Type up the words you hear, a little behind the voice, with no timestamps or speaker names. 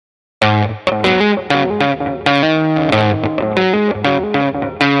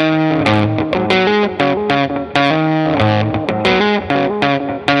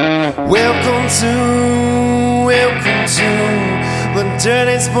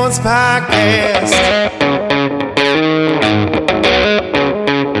Sports Podcast.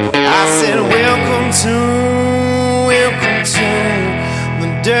 I said welcome to the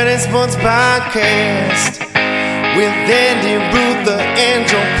Dirty Sports Podcast with Andy Ruther and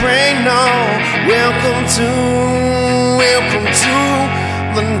Joe Prano. Welcome to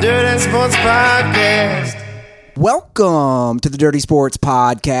the Dirty Sports Podcast. Welcome to the Dirty Sports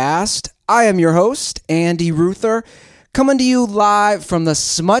Podcast. I am your host, Andy Ruther, coming to you live from the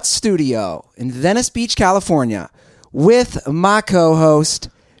Smut Studio in Venice Beach, California, with my co-host,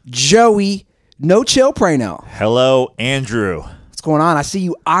 Joey No Chill Prano. Hello, Andrew. What's going on? I see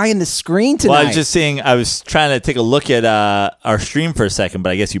you eyeing the screen tonight. Well, I was just saying, I was trying to take a look at our stream for a second,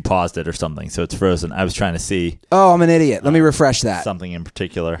 but I guess you paused it or something, so it's frozen. I was trying to see Oh, I'm an idiot. Let me refresh that. something in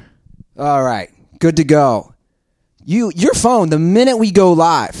particular. All right. Good to go. Your phone, the minute we go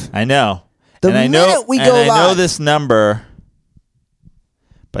live. I know. The and I minute know, we and go I know live. this number,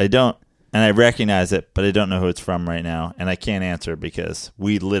 but I don't, and I recognize it, but I don't know who it's from right now, and I can't answer because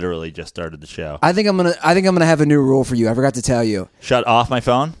we literally just started the show. I think I'm gonna have a new rule for you. I forgot to tell you. Shut off my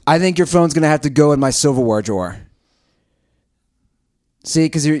phone? I think your phone's gonna have to go in my silverware drawer. See,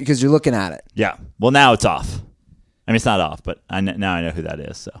 because you're looking at it, Yeah. Well, now it's off. I mean, it's not off, but now I know who that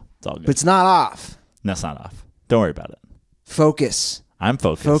is, so it's all good. but it's not off. No, it's not off. Don't worry about it. Focus, I'm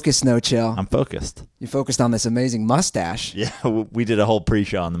focused. focus, no chill. I'm focused. You focused on this amazing mustache. Yeah, we did a whole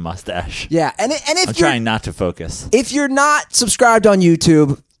pre-show on the mustache. Yeah, and if I'm you're trying not to focus. if you're not subscribed on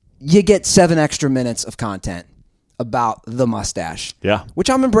YouTube, you get 7 extra minutes of content about the mustache. Yeah. Which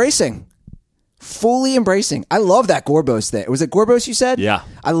I'm embracing. Fully embracing. I love that Gorbos thing. Was it Gorbos you said? Yeah.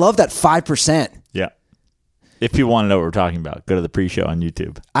 I love that 5%. Yeah. If you want to know what we're talking about, go to the pre-show on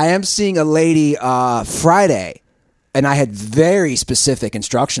YouTube. I am seeing a lady Friday, and I had very specific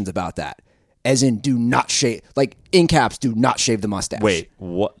instructions about that. As in, do not shave, like in caps, do not shave the mustache. Wait,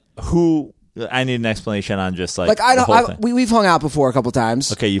 what? Who? I need an explanation on just like Like I the don't. whole thing. We've hung out before a couple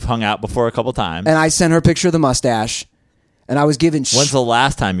times, Okay, you've hung out before a couple times. and I sent her a picture of the mustache, and I was given When's the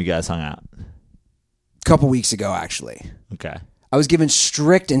last time you guys hung out? a couple weeks ago. Actually, Okay. I was given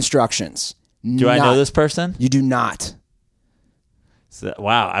strict instructions. Do I know this person? You do not.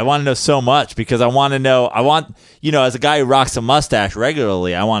 Wow, I want to know so much because I want to know. As a guy who rocks a mustache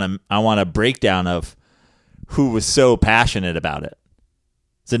regularly, I want a breakdown of who was so passionate about it.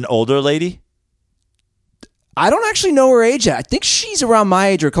 Is it an older lady? I don't actually know her age yet. I think she's around my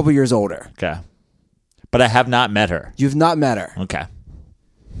age or a couple years older. Okay, but I have not met her. You've not met her. Okay.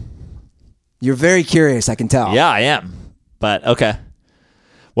 You're very curious, I can tell. Yeah, I am. But okay.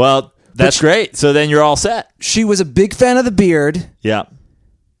 Well, that's great. So then you're all set. She was a big fan of the beard, Yeah.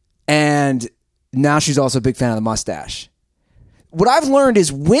 and now she's also a big fan of the mustache. What I've learned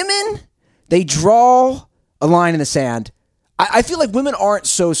is women, they draw a line in the sand. I feel like women aren't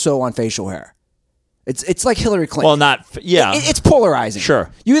so on facial hair. It's like Hillary Clinton. Well, not yeah. It's polarizing. Sure.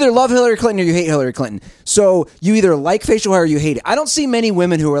 You either love Hillary Clinton or you hate Hillary Clinton. So you either like facial hair or you hate it. I don't see many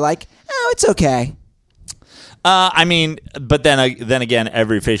women who are like, oh, it's okay. I mean, but then again,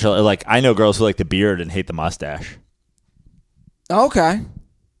 every facial, like I know girls who like the beard and hate the mustache. Okay.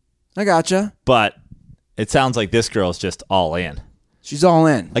 I gotcha. But it sounds like this girl's just all in. She's all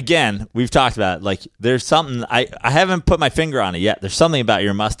in. Again, we've talked about it, like there's something I haven't put my finger on it yet. There's something about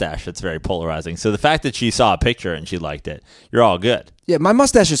your mustache that's very polarizing. So the fact that she saw a picture and she liked it, you're all good. Yeah, my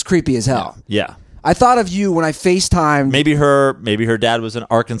mustache is creepy as hell. Yeah. I thought of you when I FaceTimed. Maybe her dad was an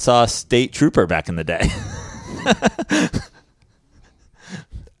Arkansas state trooper back in the day.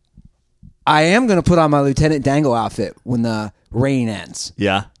 I am going to put on my Lieutenant Dangle outfit when the rain ends.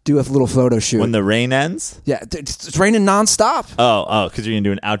 Yeah. Do a little photo shoot. When the rain ends? Yeah, it's raining nonstop. Oh, because you're going to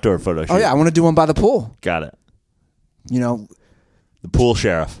do an outdoor photo shoot. Oh, yeah, I want to do one by the pool. Got it. You know, The pool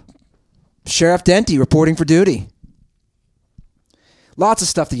sheriff. Sheriff Denty reporting for duty. Lots of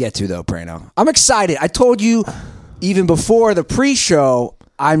stuff to get to, though, Prano. I'm excited. I told you even before the pre-show,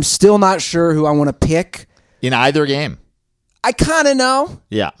 I'm still not sure who I want to pick. In either game. I kind of know.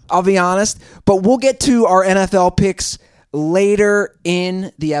 Yeah. I'll be honest. But we'll get to our NFL picks later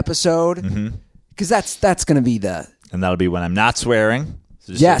in the episode. Because that's going to be the... And that'll be when I'm not swearing.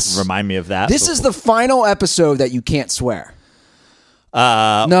 So just Yes. remind me of that. This is the final episode that you can't swear.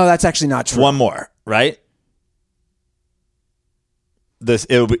 No, that's actually not true. One more, right?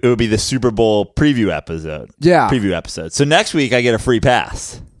 It would be the Super Bowl preview episode. Yeah. Preview episode. So next week I get a free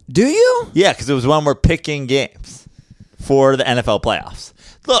pass. Do you? Yeah, because it was when we're picking games for the NFL playoffs.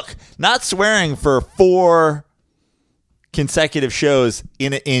 Look, not swearing for 4 consecutive shows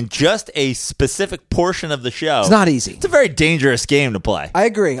in just a specific portion of the show. It's not easy. It's a very dangerous game to play. I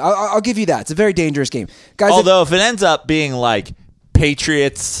agree. I'll give you that. It's a very dangerous game. Guys, Although if it ends up being like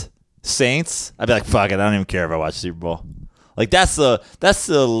Patriots Saints, I'd be like, fuck it, I don't even care if I watch Super Bowl. Like that's the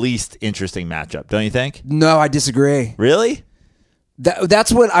least interesting matchup, don't you think? No, I disagree. Really?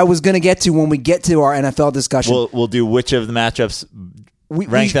 That's what I was going to get to when we get to our NFL discussion. We'll do which of the matchups,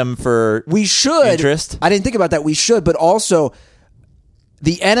 rank them for we should. interest. I didn't think about that. We should, but also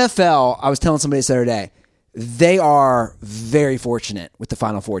the NFL, I was telling somebody this the other day, they are very fortunate with the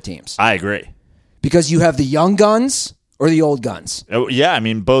Final Four teams. I agree. Because you have the young guns or the old guns. Oh, yeah, I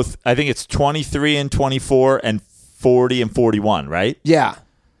mean, both. I think it's 23 and 24 and 40 and 41, right? Yeah.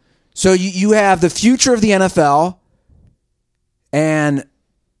 So you have the future of the NFL and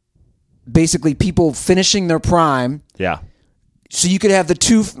basically people finishing their prime. Yeah. So you could have the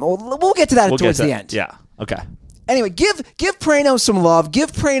two. We'll get to that towards the end. Yeah. Okay. Anyway, give Prano some love.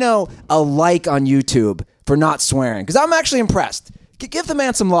 Give Prano a like on YouTube for not swearing, because I'm actually impressed. Give the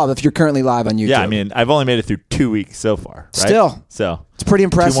man some love if you're currently live on YouTube. Yeah, I mean, I've only made it through 2 weeks so far. Right? Still. So it's pretty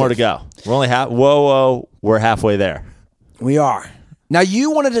impressive. 2 more to go. We're only we're halfway there. We are. Now,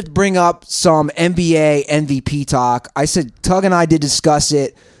 you wanted to bring up some NBA MVP talk. I said Tug and I did discuss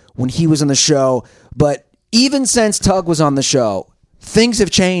it when he was on the show, but even since Tug was on the show, things have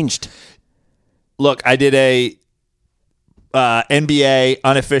changed. Look, I did a NBA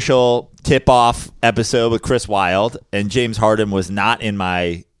unofficial tip-off episode with Chris Wilde, and James Harden was not in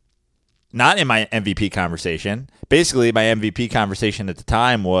my MVP conversation. Basically, my MVP conversation at the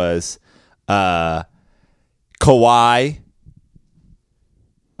time was Kawhi,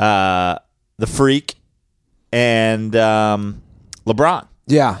 the Freak, and LeBron.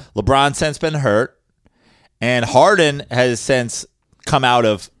 Yeah. LeBron's since been hurt, and Harden has since come out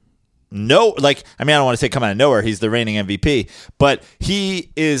of I don't want to say come out of nowhere. He's the reigning MVP, but he's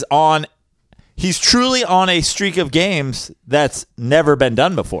truly on a streak of games that's never been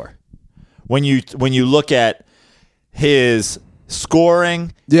done before. When you look at his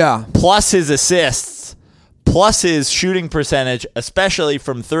scoring, yeah, plus his assists, plus his shooting percentage, especially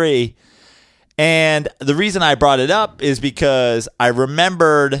from 3. And the reason I brought it up is because I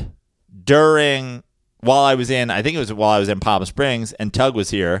remembered while I was in Palm Springs and Tug was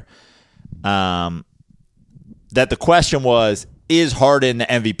here, that the question was, is Harden the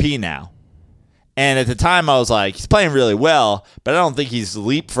MVP now? And at the time I was like, he's playing really well, but I don't think he's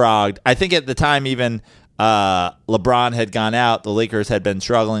leapfrogged. I think at the time even LeBron had gone out. The Lakers had been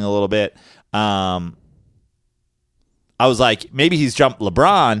struggling a little bit. I was like, maybe he's jumped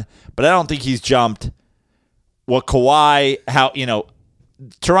LeBron, but I don't think he's jumped what Kawhi,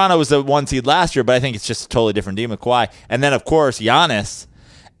 Toronto was the 1 seed last year, but I think it's just a totally different team with Kawhi. And then, of course, Giannis.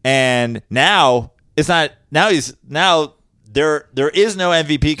 And now there is no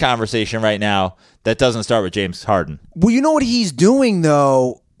MVP conversation right now that doesn't start with James Harden. Well, you know what he's doing,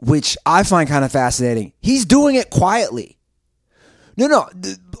 though, which I find kind of fascinating? He's doing it quietly. No,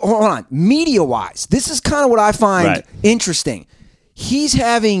 hold on. Media-wise, this is kind of what I find interesting. He's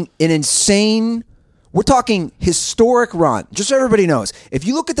having an insane, we're talking historic run. Just so everybody knows, if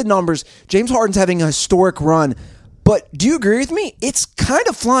you look at the numbers, James Harden's having a historic run. But do you agree with me? It's kind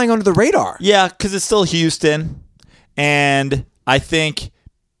of flying under the radar. Yeah, because it's still Houston. And I think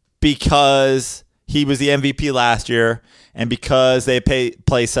because he was the MVP last year and because they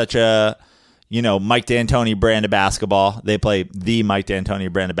play such a, Mike D'Antoni brand of basketball, they play the Mike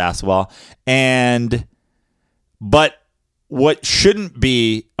D'Antoni brand of basketball. But what shouldn't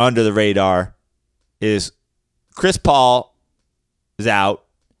be under the radar is Chris Paul is out,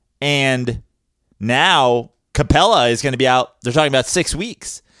 and now Capella is going to be out. They're talking about 6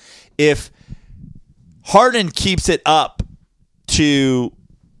 weeks. If Harden keeps it up to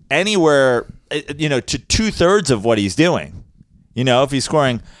anywhere, to 2/3 of what he's doing, if he's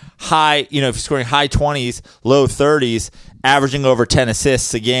scoring high 20s, low 30s, averaging over 10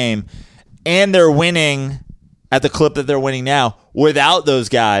 assists a game, and they're winning at the clip that they're winning now without those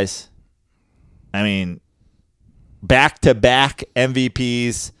guys, I mean, back-to-back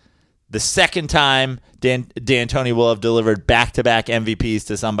MVPs. The second time D'Antoni will have delivered back-to-back MVPs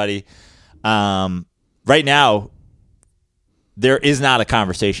to somebody. Right now, there is not a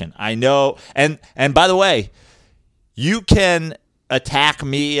conversation. I know. And by the way, you can attack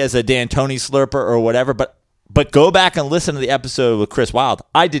me as a D'Antoni slurper or whatever, but go back and listen to the episode with Chris Wilde.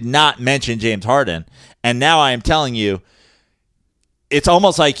 I did not mention James Harden, and now I am telling you, it's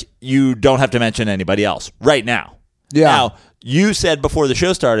almost like you don't have to mention anybody else right now. Yeah. Now, you said before the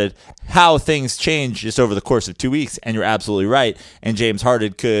show started how things change just over the course of 2 weeks, and you're absolutely right. And James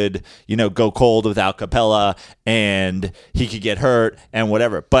Harden could, go cold without Capella, and he could get hurt and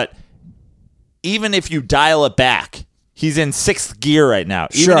whatever. But even if you dial it back, he's in 6th gear right now.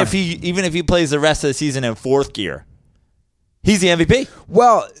 Even if he plays the rest of the season in 4th gear, He's the MVP.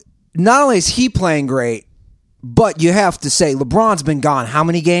 Well, not only is he playing great, but you have to say LeBron's been gone how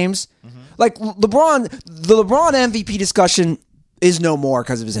many games? Like the LeBron MVP discussion is no more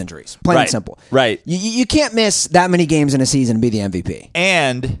because of his injuries. Plain and simple. Right. You can't miss that many games in a season and be the MVP.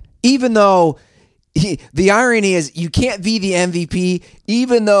 And even though the irony is you can't be the MVP,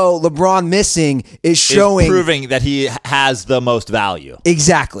 even though LeBron missing is showing proving that he has the most value.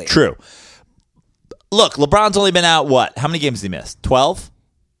 Exactly. True. Look, LeBron's only been out what? How many games did he miss? 12?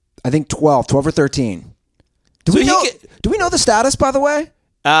 I think 12 or 13. Do we know the status, by the way?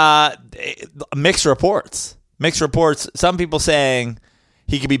 Mixed reports. Some people saying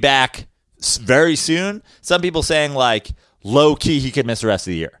he could be back very soon. Some people saying like low key he could miss the rest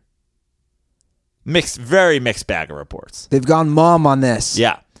of the year. Very mixed bag of reports. They've gone mum on this.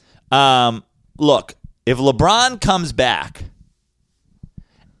 Yeah. Look, if LeBron comes back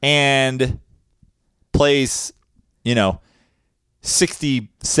and plays,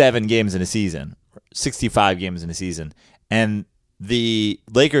 67 games in a season, 65 games in a season, and the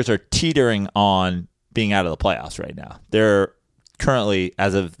Lakers are teetering on being out of the playoffs right now. They're currently,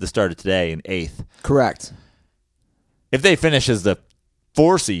 as of the start of today, in 8th. Correct. If they finish as the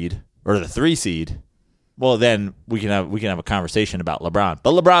 4 seed or the 3 seed, well, then we can have a conversation about LeBron.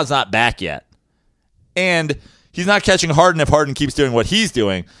 But LeBron's not back yet, and he's not catching Harden if Harden keeps doing what he's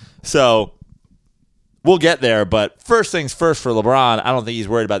doing. So we'll get there. But first things first for LeBron, I don't think he's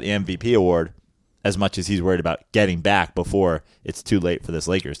worried about the MVP award as much as he's worried about getting back before it's too late for this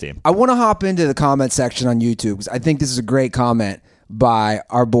Lakers team. I want to hop into the comment section on YouTube because I think this is a great comment by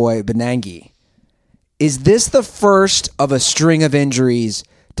our boy Benangi. Is this the first of a string of injuries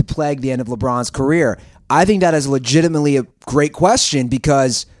to plague the end of LeBron's career? I think that is legitimately a great question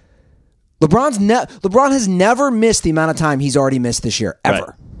because LeBron has never missed the amount of time he's already missed this year, ever.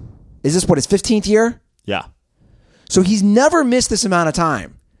 Right. Is this his 15th year? Yeah. So he's never missed this amount of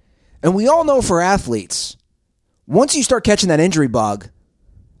time. And we all know for athletes, once you start catching that injury bug,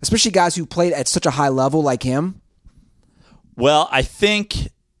 especially guys who played at such a high level like him. Well, I think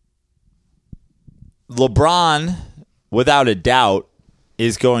LeBron, without a doubt,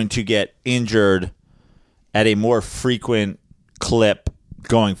 is going to get injured at a more frequent clip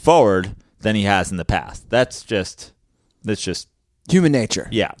going forward than he has in the past. That's just human nature.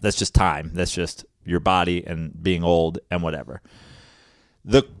 Yeah, that's just time. That's just your body and being old and whatever.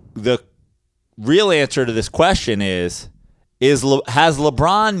 The real answer to this question is has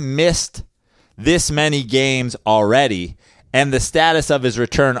LeBron missed this many games already and the status of his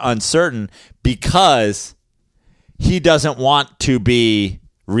return uncertain because he doesn't want to be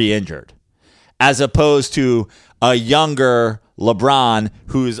re-injured, as opposed to a younger LeBron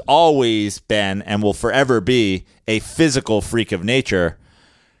who's always been and will forever be a physical freak of nature?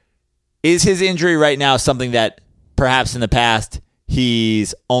 Is his injury right now something that perhaps in the past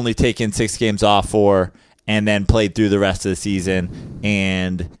he's only taken 6 games off for and then played through the rest of the season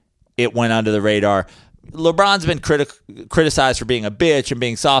and it went under the radar? LeBron's been criticized for being a bitch and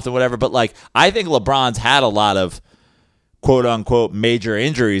being soft and whatever, but like I think LeBron's had a lot of quote-unquote major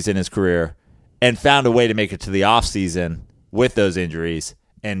injuries in his career and found a way to make it to the offseason with those injuries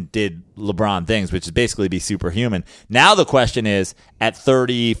and did LeBron things, which is basically be superhuman. Now the question is, at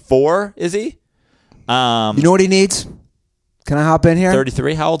 34, is he? You know what he needs? Can I hop in here?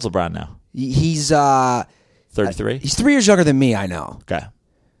 33? How old's LeBron now? He's 33? He's 3 years younger than me, I know. Okay.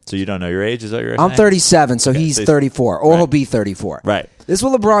 So you don't know your age? Is that your age? I'm 37, so he's 34, or right. he'll be 34. Right. This is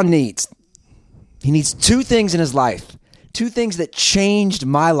what LeBron needs. He needs 2 things in his life. 2 things that changed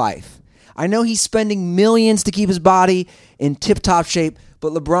my life. I know he's spending millions to keep his body in tip-top shape,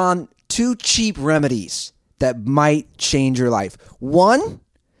 but LeBron, 2 cheap remedies that might change your life. 1,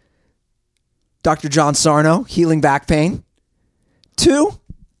 Dr. John Sarno, healing back pain. 2,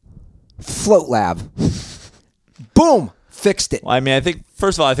 Float Lab. Boom, fixed it. Well, I mean,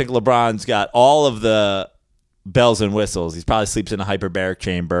 first of all, I think LeBron's got all of the bells and whistles. He probably sleeps in a hyperbaric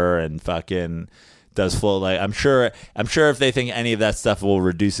chamber and fucking does float like I'm sure if they think any of that stuff will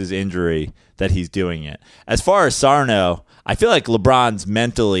reduce his injury, that he's doing it. As far as Sarno, I feel like LeBron's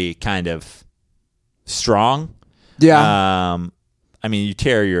mentally kind of strong. Yeah. I mean, you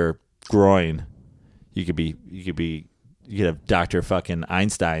tear your groin, you could have Dr. fucking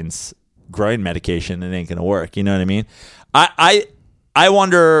Einstein's groin medication. It ain't gonna work. You know what I mean? I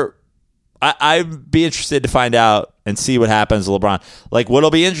wonder. I'd be interested to find out and see what happens to LeBron. Like,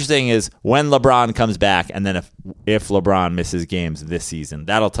 what'll be interesting is when LeBron comes back, and then if LeBron misses games this season,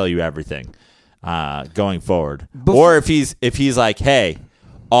 that'll tell you everything going forward. Or if he's like, hey,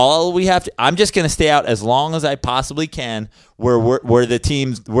 All we have to, I'm just going to stay out as long as I possibly can where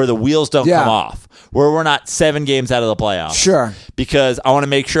the wheels don't come off, where we're not 7 games out of the playoffs. Sure. Because I want to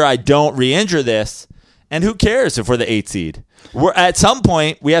make sure I don't re-injure this. And who cares if we're the 8th seed? At some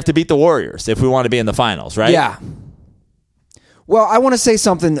point, we have to beat the Warriors if we want to be in the finals, right? Yeah. Well, I want to say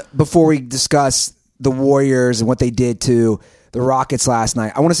something before we discuss the Warriors and what they did to the Rockets last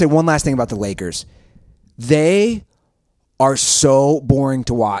night. I want to say one last thing about the Lakers. They are so boring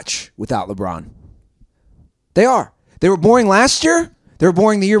to watch without LeBron. They are. They were boring last year. They were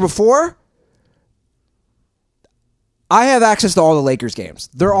boring the year before. I have access to all the Lakers games.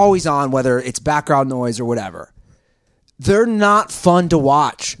 They're always on, whether it's background noise or whatever. They're not fun to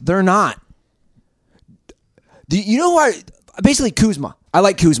watch. They're not. You know what? Basically, Kuzma. I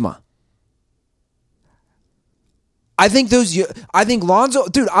like Kuzma. I think Lonzo...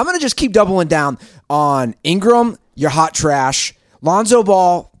 Dude, I'm going to just keep doubling down on Ingram. You're hot trash. Lonzo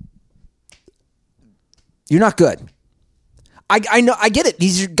Ball, you're not good. I know. I get it.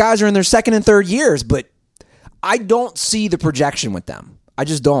 These guys are in their second and third years, but I don't see the projection with them. I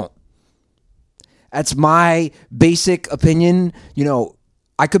just don't. That's my basic opinion. You know,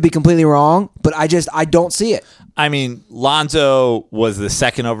 I could be completely wrong, but I don't see it. I mean, Lonzo was the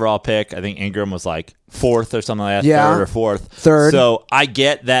 2nd overall pick. I think Ingram was like 4th or something like that, 3rd or 4th. 3rd. So I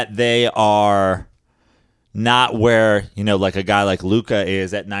get that they are not where, like a guy like Luka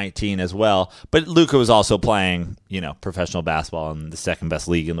is at 19 as well. But Luka was also playing, professional basketball in the 2nd best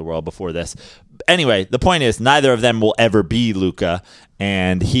league in the world before this. Anyway, the point is neither of them will ever be Luka,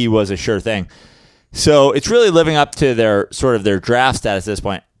 and he was a sure thing. So it's really living up to their draft status at this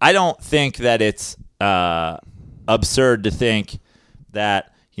point. I don't think that it's absurd to think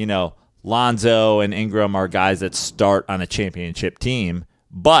that, Lonzo and Ingram are guys that start on a championship team,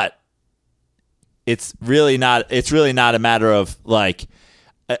 but it's really not a matter of like,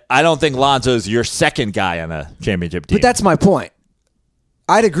 I don't think Lonzo's your second guy on a championship team. But that's my point.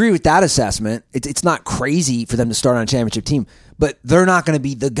 I'd agree with that assessment. It's not crazy for them to start on a championship team, but they're not going to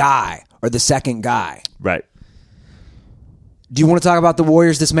be the guy or the second guy. Right. Do you want to talk about the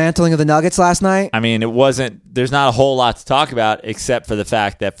Warriors' dismantling of the Nuggets last night? I mean, there's not a whole lot to talk about except for the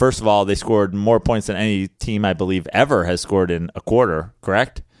fact that, first of all, they scored more points than any team, I believe, ever has scored in a quarter,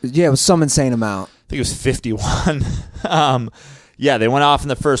 correct? Yeah, it was some insane amount. I think it was 51. Yeah, they went off in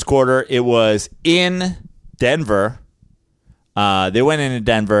the first quarter. It was in Denver. They went into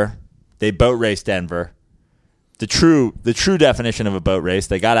Denver. They boat raced Denver. The true definition of a boat race.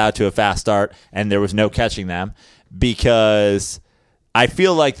 They got out to a fast start, and there was no catching them because I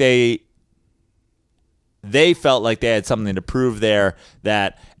feel like they felt like they had something to prove there,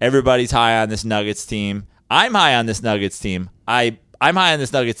 that everybody's high on this Nuggets team. I'm high on this Nuggets team. I'm high on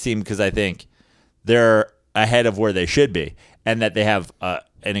this Nuggets team because I think they're ahead of where they should be, and that they have an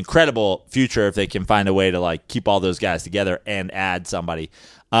incredible future if they can find a way to like keep all those guys together and add somebody.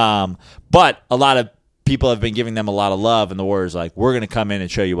 But a lot of people have been giving them a lot of love, and the Warriors are like, we're going to come in and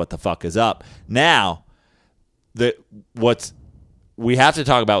show you what the fuck is up. Now, what we have to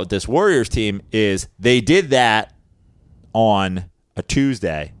talk about with this Warriors team is they did that on a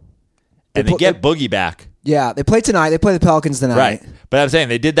Tuesday, and they get Boogie back. Yeah, they play tonight. They play the Pelicans tonight. Right. But I'm saying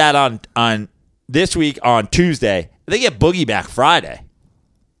they did that on this week on Tuesday. They get Boogie back Friday.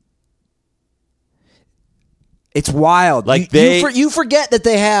 It's wild. Like you forget that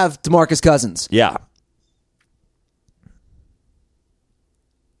they have DeMarcus Cousins. Yeah.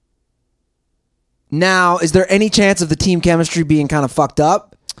 Now, is there any chance of the team chemistry being kind of fucked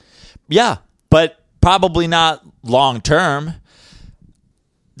up? Yeah, but probably not long term.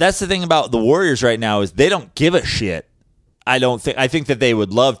 That's the thing about the Warriors right now is they don't give a shit. I think that they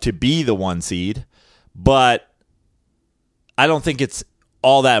would love to be the 1 seed, but I don't think it's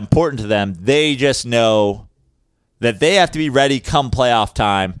all that important to them. They just know that they have to be ready come playoff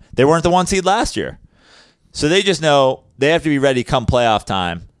time. They weren't the 1 seed last year. So they just know they have to be ready come playoff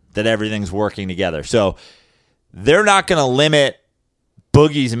time, that everything's working together. So they're not going to limit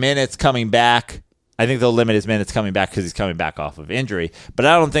Boogie's minutes coming back. I think they'll limit his minutes coming back because he's coming back off of injury. But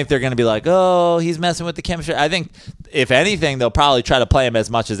I don't think they're going to be like, oh, he's messing with the chemistry. I think, if anything, they'll probably try to play him as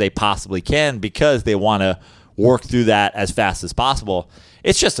much as they possibly can because they want to work through that as fast as possible.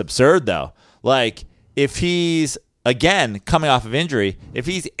 It's just absurd, though. Like, if he's, again, coming off of injury, if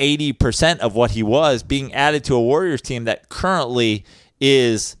he's 80% of what he was being added to a Warriors team that currently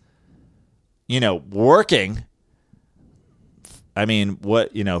is, working, I mean,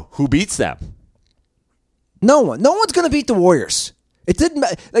 who beats them? No one. No one's going to beat the Warriors. It didn't.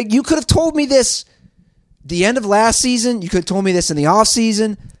 Like, you could have told me this the end of last season. You could have told me this in the off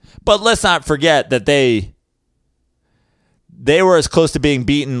season. But let's not forget that they were as close to being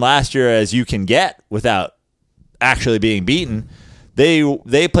beaten last year as you can get without actually being beaten.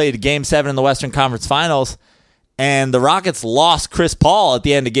 They played Game 7 in the Western Conference Finals, and the Rockets lost Chris Paul at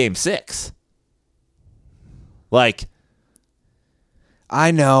the end of Game 6. Like,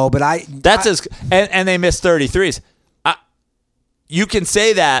 I know, but and they missed 33s. You can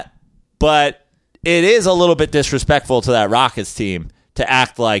say that, but it is a little bit disrespectful to that Rockets team to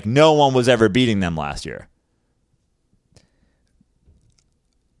act like no one was ever beating them last year.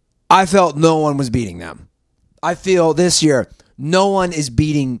 I felt no one was beating them. I feel this year no one is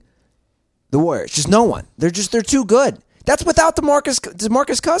beating the Warriors. Just no one. They're too good. That's without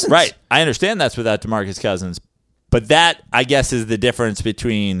DeMarcus Cousins. Right. I understand that's without DeMarcus Cousins. But that, I guess, is the difference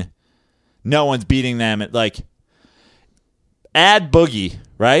between no one's beating them. Like, add Boogie,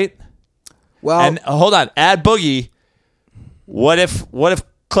 right? Well, and hold on, add Boogie. What if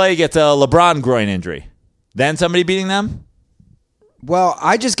Clay gets a LeBron groin injury? Then somebody beating them? Well,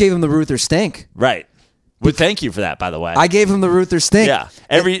 I just gave him the Ruther stink. Right. Well, thank you for that, by the way. I gave him the Ruther stink. Yeah.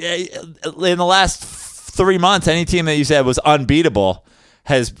 In the last 3 months, any team that you said was unbeatable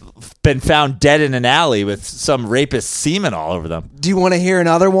has been found dead in an alley with some rapist semen all over them. Do you want to hear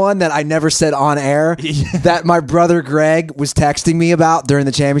another one that I never said on air that my brother Greg was texting me about during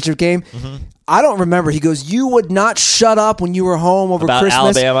the championship game? Mm-hmm. I don't remember. He goes, you would not shut up when you were home over about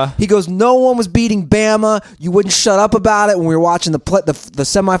Christmas. Alabama. He goes, no one was beating Bama. You wouldn't shut up about it when we were watching the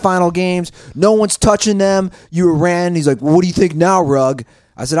semifinal games. No one's touching them. You ran. He's like, well, what do you think now, Rug?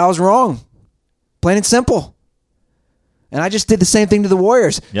 I said, I was wrong. Plain and simple. And I just did the same thing to the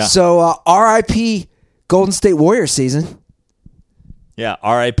Warriors. Yeah. So R.I.P. Golden State Warriors season. Yeah,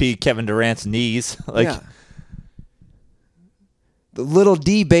 R.I.P. Kevin Durant's knees. Yeah. The little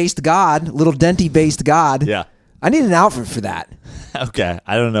D-based God, little Denty-based God. Yeah. I need an outfit for that. Okay.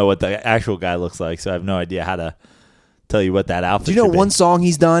 I don't know what the actual guy looks like, so I have no idea how to tell you what that outfit Do you know should be. one song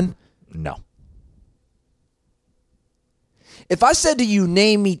he's done? No. If I said to you,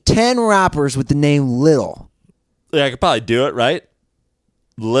 name me 10 rappers with the name Lil. Yeah, I could probably do it, right?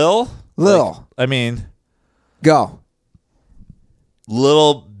 Lil? Lil. Go.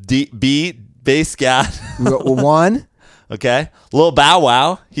 Little beat bass guy. One. Okay. Lil Bow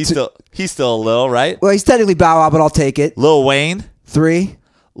Wow. He's still a Lil, right? Well, he's technically Bow Wow, but I'll take it. Lil Wayne. 3.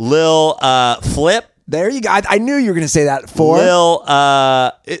 Lil Flip. There you go. I knew you were going to say that. 4. Lil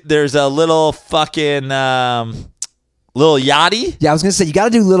there's a little fucking Lil Yachty. Yeah, I was going to say, you got to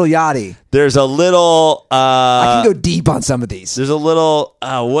do Lil Yachty. There's a little I can go deep on some of these. There's a little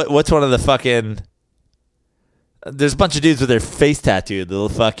what's one of the fucking there's a bunch of dudes with their face tattooed. The little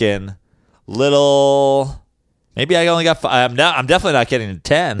fucking little maybe I only got I'm definitely not getting to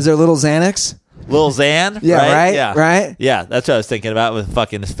 10. Is there Little Xanax? Lil Xan? Yeah, right? Yeah. Right? Yeah, that's what I was thinking about with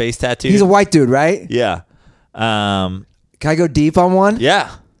fucking his face tattoo. He's a white dude, right? Yeah. Can I go deep on one?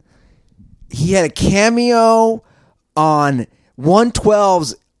 Yeah. He had a cameo on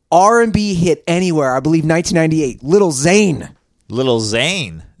 112's R&B hit Anywhere, I believe 1998. Little Zane. Little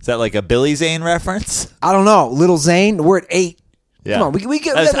Zane. Is that like a Billy Zane reference? I don't know. Little Zane. We're at 8. Yeah. Come on, we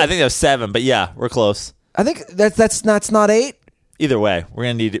get. I think that was 7, but yeah, we're close. I think that's not 8. Either way, we're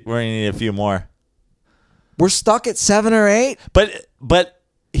gonna need a few more. We're stuck at 7 or 8. But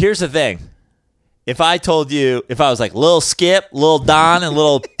here's the thing: if I was like Lil Skip, Lil Don, and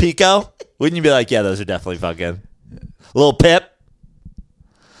Lil Pico, wouldn't you be like, yeah, those are definitely fucking Lil Pip,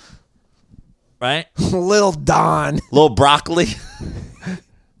 right? Lil Don. Lil Broccoli.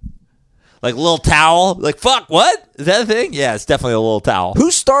 Like Lil Towel. Like, fuck, what? Is that a thing? Yeah, it's definitely a Lil Towel.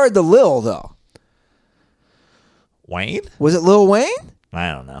 Who starred the Lil, though? Wayne? Was it Lil Wayne?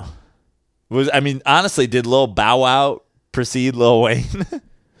 I don't know. Honestly, did Lil Bow Wow precede Lil Wayne?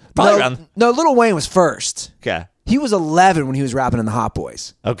 Probably around. No, Lil Wayne was first. Okay. He was 11 when he was rapping in the Hot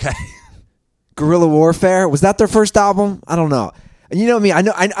Boys. Okay. Guerrilla Warfare. Was that their first album? I don't know. And you know me. I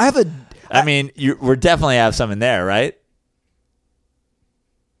have a. We're definitely have some in there, right?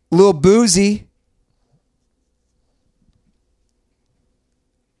 Lil Boozy.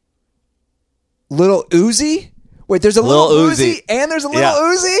 Little Uzi? Wait, there's a Lil Uzi and there's a Little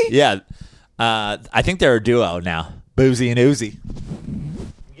Uzi? Yeah. I think they're a duo now. Boozy and Uzi.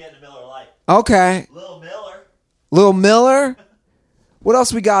 I'm getting a Miller Lite. Okay. Lil Miller? What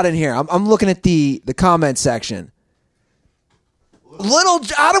else we got in here? I'm looking at the comment section.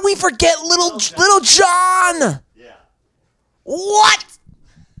 How do we forget Little John? Yeah. What?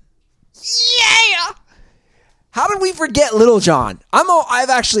 Yeah. How did we forget Little John?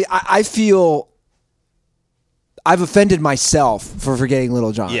 I feel I've offended myself for forgetting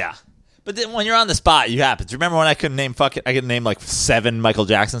Little John. Yeah. But then when you're on the spot, you happen. Do you remember when I could name like 7 Michael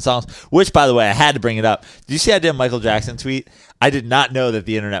Jackson songs? Which, by the way, I had to bring it up. Did you see I did a Michael Jackson tweet? I did not know that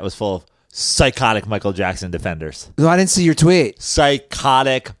the internet was full of psychotic Michael Jackson defenders. No, I didn't see your tweet.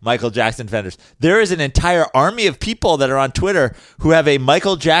 Psychotic Michael Jackson defenders. There is an entire army of people that are on Twitter who have a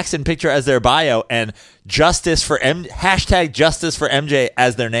Michael Jackson picture as their bio and hashtag justice for MJ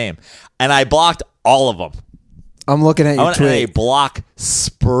as their name. And I blocked all of them. I'm looking at your I went on a tweet. block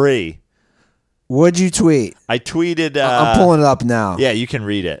spree. What'd you tweet? I tweeted. I'm pulling it up now. Yeah, you can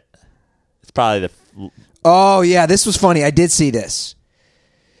read it. It's probably Oh, yeah, this was funny. I did see this.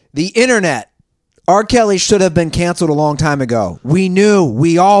 The internet. R. Kelly should have been canceled a long time ago. We knew.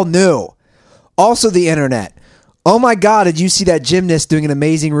 We all knew. Also the internet. Oh my God, did you see that gymnast doing an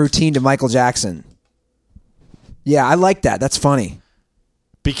amazing routine to Michael Jackson? Yeah, I like that. That's funny.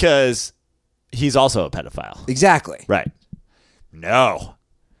 because he's also a pedophile. Exactly. Right. No.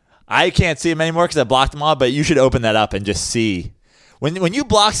 I can't see him anymore because I blocked them all, but you should open that up and just see. When you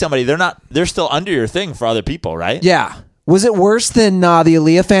block somebody, they're still under your thing for other people, right? Yeah. Was it worse than the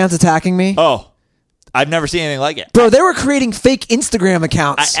Aaliyah fans attacking me? Oh, I've never seen anything like it. Bro, they were creating fake Instagram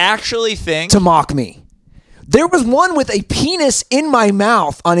accounts I actually think to mock me. There was one with a penis in my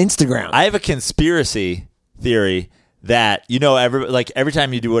mouth on Instagram. I have a conspiracy theory that, every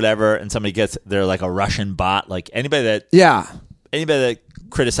time you do whatever and somebody they're like a Russian bot, like anybody that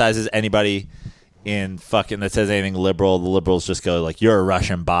criticizes anybody in fucking that says anything liberal, the liberals just go like, you're a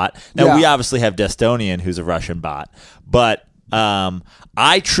Russian bot. Now, we obviously have Destonian, who's a Russian bot, but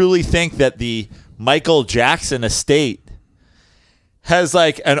I truly think that the Michael Jackson estate has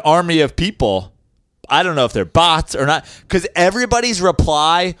like an army of people. I don't know if they're bots or not, because everybody's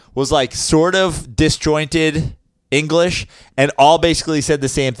reply was like sort of disjointed English and all basically said the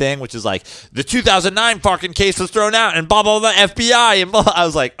same thing, which is like, the 2009 fucking case was thrown out and blah, blah, blah, FBI. And blah. I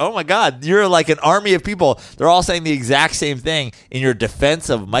was like, oh my God, you're like an army of people. They're all saying the exact same thing in your defense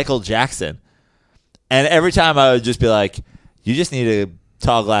of Michael Jackson. And every time I would just be like, you just need a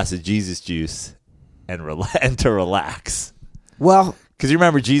tall glass of Jesus juice and to relax. Well, because you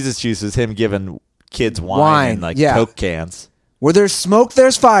remember Jesus juice was him giving kids wine and Coke cans. Where there's smoke,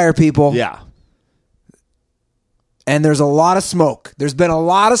 there's fire, people. Yeah. And there's a lot of smoke. There's been a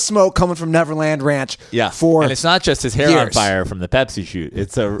lot of smoke coming from Neverland Ranch. Yeah. For and it's not just his hair years. on fire from the Pepsi shoot.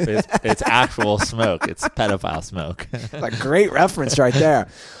 It's actual smoke. It's pedophile smoke. A great reference right there.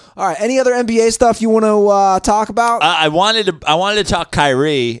 All right. Any other NBA stuff you want to talk about? I wanted to talk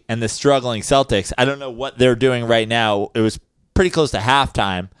Kyrie and the struggling Celtics. I don't know what they're doing right now. It was pretty close to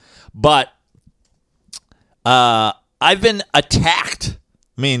halftime, but I've been attacked.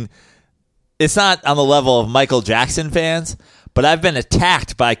 I mean, it's not on the level of Michael Jackson fans, but I've been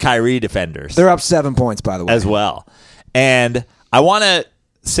attacked by Kyrie defenders. They're up 7 points, by the way. As well. And I want to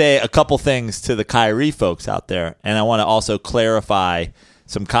say a couple things to the Kyrie folks out there, and I want to also clarify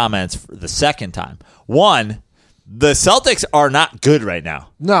some comments for the second time. One, the Celtics are not good right now.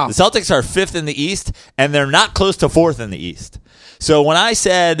 No. The Celtics are 5th in the East, and they're not close to 4th in the East. So when I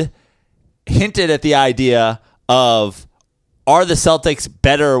hinted at the idea of, are the Celtics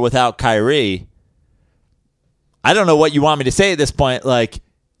better without Kyrie? I don't know what you want me to say at this point. Like,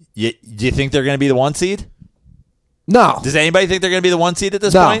 do you think they're going to be the 1 seed? No. Does anybody think they're going to be the 1 seed at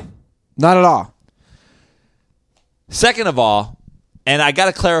this No. point? Not at all. Second of all, and I got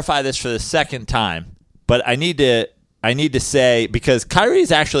to clarify this for the second time, but I need to say, because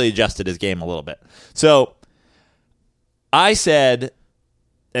Kyrie's actually adjusted his game a little bit. So I said,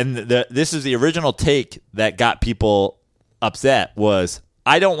 and this is the original take that got people upset, was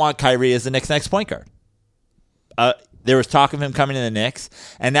I don't want Kyrie as the Knicks' next point guard. There was talk of him coming to the Knicks,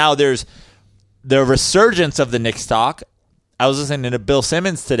 and now there's the resurgence of the Knicks talk. I was listening to Bill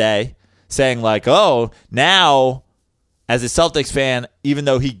Simmons today saying like, oh, now as a Celtics fan, even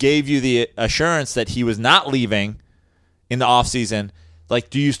though he gave you the assurance that he was not leaving in the offseason, like,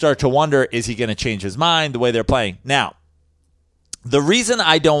 do you start to wonder, is he going to change his mind the way they're playing? Now, the reason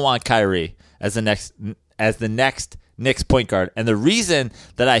I don't want Kyrie as the next Knicks point guard, and the reason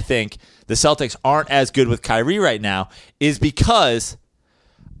that I think the Celtics aren't as good with Kyrie right now, is because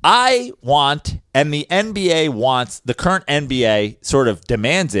I want, and the NBA wants, the current NBA sort of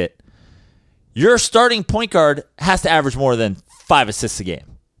demands it, your starting point guard has to average more than 5 assists a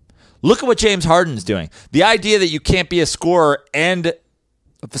game. Look at what James Harden's doing. The idea that you can't be a scorer and A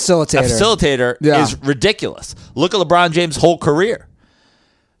facilitator. is ridiculous. Look at LeBron James' whole career.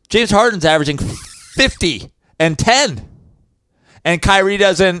 James Harden's averaging 50 and 10. And Kyrie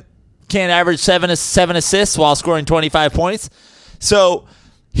can't average 7 assists while scoring 25 points. So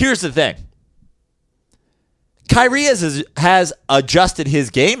here's the thing. Kyrie has adjusted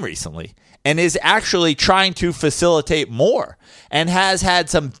his game recently. and is actually trying to facilitate more and has had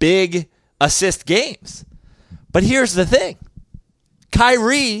some big assist games. But here's the thing.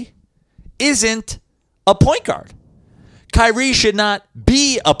 Kyrie isn't a point guard. Kyrie should not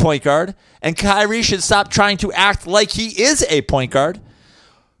be a point guard, and Kyrie should stop trying to act like he is a point guard.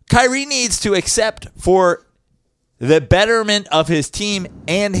 Kyrie needs to accept for the betterment of his team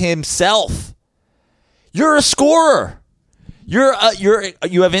and himself. You're a scorer.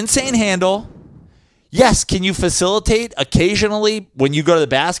 You have insane handle. Yes, can you facilitate occasionally when you go to the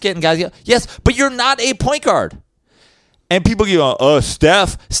basket and guys go, yes, but you're not a point guard. And people go, oh,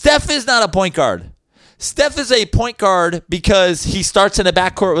 Steph. Steph is not a point guard. Steph is a point guard because he starts in the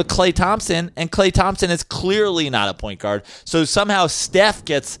backcourt with Klay Thompson, and Klay Thompson is clearly not a point guard. So somehow Steph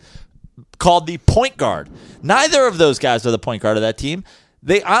gets called the point guard. Neither of those guys are the point guard of that team.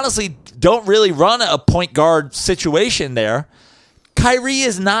 They honestly don't really run a point guard situation there. Kyrie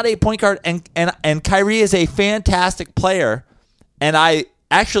is not a point guard, and Kyrie is a fantastic player, and I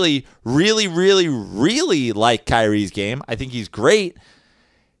actually really, really, really like Kyrie's game. I think he's great.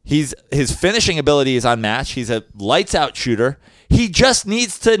 His finishing ability is unmatched. He's a lights-out shooter. He just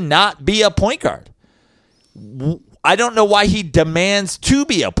needs to not be a point guard. I don't know why he demands to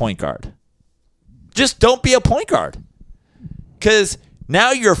be a point guard. Just don't be a point guard. Because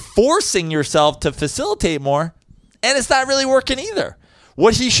now you're forcing yourself to facilitate more, and it's not really working either.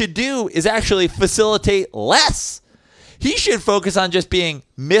 What he should do is actually facilitate less. He should focus on just being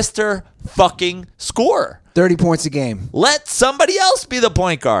Mr. fucking scorer. 30 points a game. Let somebody else be the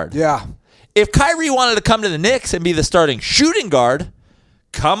point guard. Yeah. If Kyrie wanted to come to the Knicks and be the starting shooting guard,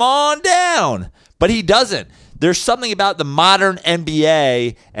 come on down. But he doesn't. There's something about the modern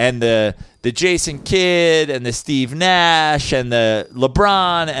NBA and the Jason Kidd and the Steve Nash and the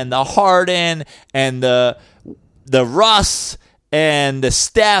LeBron and the Harden and the Russ and the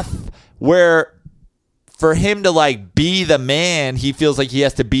Steph, where for him to like be the man, he feels like he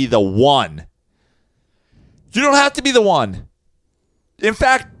has to be the one. You don't have to be the one. In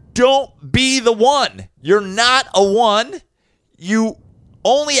fact, don't be the one. You're not a one. You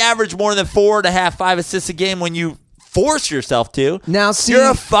only average more than 4.5, 5 assists a game when you force yourself to. Now, see,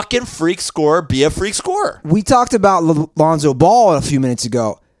 you're a fucking freak scorer. Be a freak scorer. We talked about Lonzo Ball a few minutes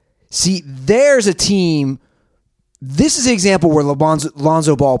ago. See, there's a team. This is an example where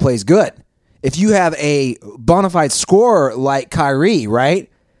Lonzo Ball plays good. If you have a bona fide scorer like Kyrie, right?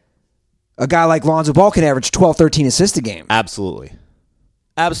 A guy like Lonzo Ball can average 12, 13 assists a game. Absolutely.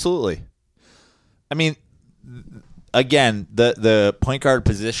 Absolutely. I mean, again, the point guard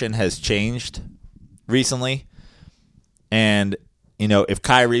position has changed recently. And, you know, if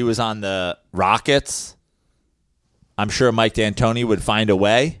Kyrie was on the Rockets, I'm sure Mike D'Antoni would find a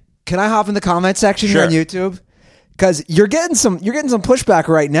way. Can I hop in the comment section here on YouTube? Because you're getting some pushback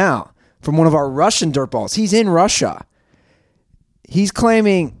right now from one of our Russian dirtballs. He's in Russia. He's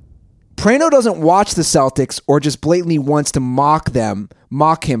claiming Prano doesn't watch the Celtics or just blatantly wants to mock him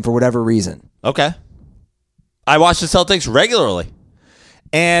for whatever reason. Okay. I watch the Celtics regularly.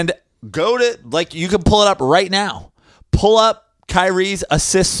 And go to, like, you can pull it up right now. Pull up Kyrie's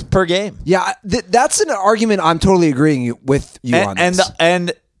assists per game. Yeah, that's an argument I'm totally agreeing with you on this.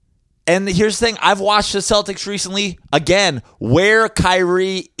 And here's the thing. I've watched the Celtics recently, again, where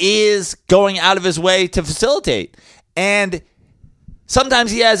Kyrie is going out of his way to facilitate. And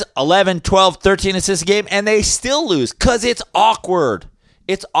sometimes he has 11, 12, 13 assists a game, and they still lose because it's awkward.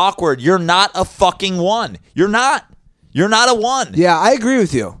 It's awkward. You're not a fucking one. You're not. You're not a one. Yeah, I agree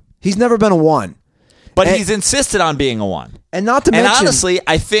with you. He's never been a one. But he's insisted on being a one. And not to mention... And honestly,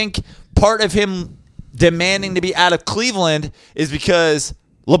 I think part of him demanding to be out of Cleveland is because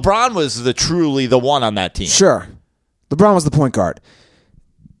LeBron was truly the one on that team. Sure. LeBron was the point guard.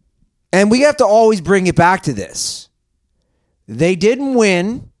 And we have to always bring it back to this. They didn't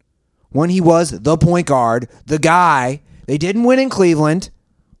win when he was the point guard, the guy. They didn't win in Cleveland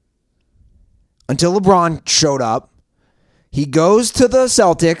until LeBron showed up. He goes to the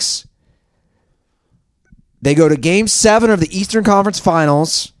Celtics. They go to Game 7 of the Eastern Conference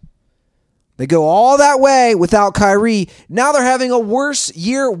Finals. They go all that way without Kyrie. Now they're having a worse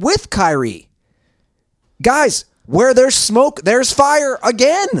year with Kyrie. Guys, where there's smoke, there's fire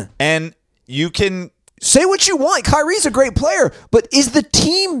again. And you can... Say what you want. Kyrie's a great player, but is the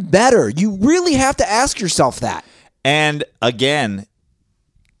team better? You really have to ask yourself that. And again,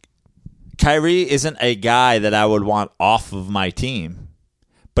 Kyrie isn't a guy that I would want off of my team.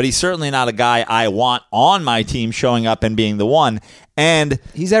 But he's certainly not a guy I want on my team showing up and being the one. And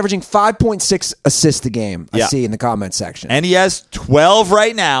he's averaging 5.6 assists a game, I see in the comment section. And he has 12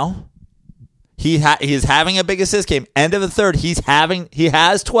 right now. He is having a big assist game. End of the third, he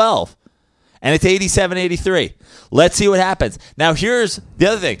has 12. And it's 87-83. Let's see what happens. Now, here's the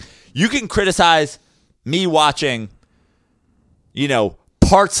other thing. You can criticize me watching,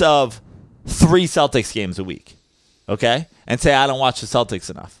 parts of 3 Celtics games a week, okay? And say I don't watch the Celtics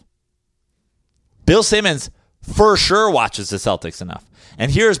enough. Bill Simmons for sure watches the Celtics enough.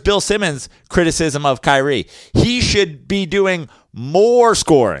 And here's Bill Simmons' criticism of Kyrie. He should be doing more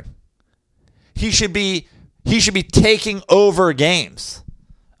scoring. He should be taking over games.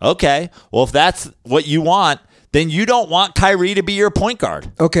 Okay, well, if that's what you want, then you don't want Kyrie to be your point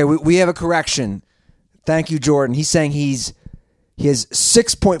guard. Okay, we have a correction. Thank you, Jordan. He's saying he has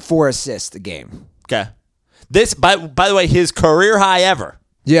 6.4 assists a game. Okay. This, by the way, his career high ever.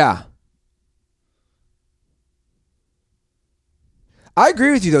 Yeah. I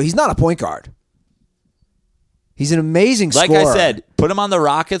agree with you, though. He's not a point guard. He's an amazing scorer. Like I said, put him on the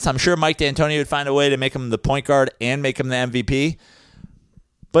Rockets. I'm sure Mike D'Antoni would find a way to make him the point guard and make him the MVP.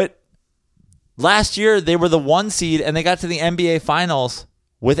 But last year, they were the 1 seed, and they got to the NBA Finals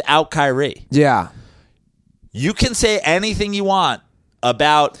without Kyrie. Yeah. You can say anything you want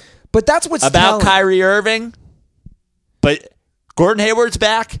about that's what's about telling. Kyrie Irving, but Gordon Hayward's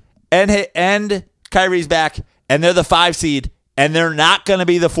back, and Kyrie's back, and they're the 5 seed, and they're not going to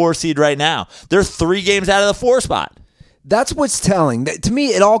be the 4 seed right now. They're 3 games out of the 4 spot. That's what's telling. To me,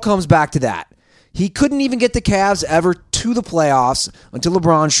 it all comes back to that. He couldn't even get the Cavs ever to the playoffs until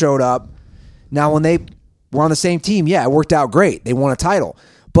LeBron showed up. Now, when they were on the same team, yeah, it worked out great. They won a title.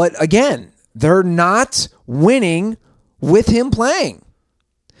 But again, they're not winning with him playing.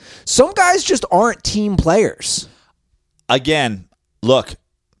 Some guys just aren't team players. Again, look,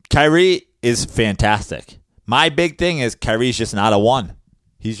 Kyrie is fantastic. My big thing is Kyrie's just not a 1.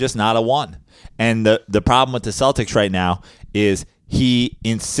 He's just not a 1. And the problem with the Celtics right now is he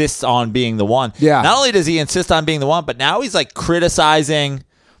insists on being the 1. Yeah. Not only does he insist on being the 1, but now he's like criticizing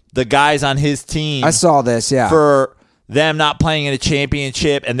the guys on his team. I saw this, yeah. For them not playing in a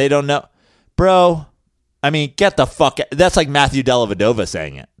championship and they don't know. Bro, I mean, get the fuck out. That's like Matthew Dellavedova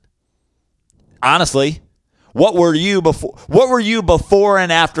saying it. Honestly, what were you before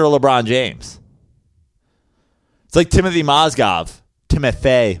and after LeBron James? It's like Timothy Mozgov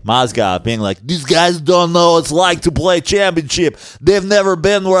being like, these guys don't know what it's like to play championship. They've never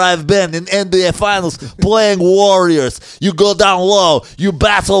been where I've been in NBA Finals playing Warriors. You go down low. You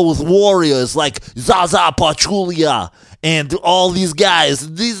battle with Warriors like Zaza Pachulia and all these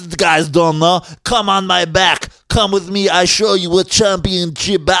guys. These guys don't know. Come on my back. Come with me. I show you what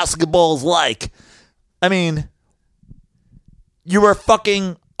championship basketball is like. I mean, you were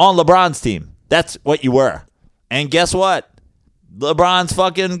fucking on LeBron's team. That's what you were. And guess what? LeBron's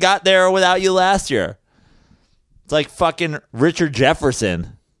fucking got there without you last year. It's like fucking Richard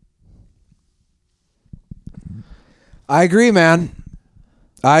Jefferson. I agree, man.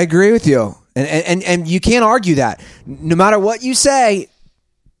 I agree with you. And you can't argue that. No matter what you say,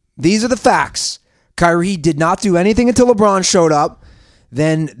 these are the facts. Kyrie did not do anything until LeBron showed up.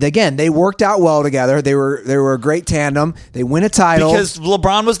 Then, again, they worked out well together. They were a great tandem. They win a title. Because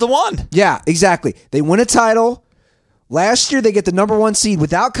LeBron was the 1. Yeah, exactly. They win a title. Last year, they get the number 1 seed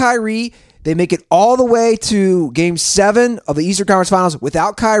without Kyrie. They make it all the way to Game 7 of the Eastern Conference Finals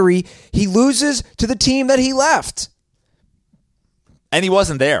without Kyrie. He loses to the team that he left. And he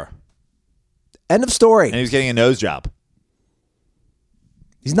wasn't there. End of story. And he was getting a nose job.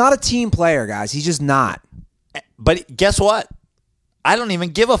 He's not a team player, guys. He's just not. But guess what? I don't even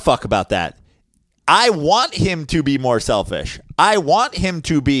give a fuck about that. I want him to be more selfish. I want him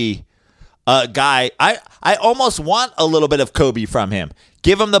to be a guy. I almost want a little bit of Kobe from him.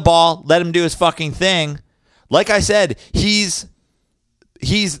 Give him the ball. Let him do his fucking thing. Like I said, he's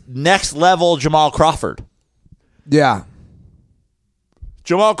next level Jamal Crawford. Yeah.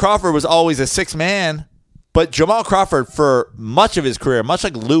 Jamal Crawford was always a 6 man, but Jamal Crawford for much of his career, much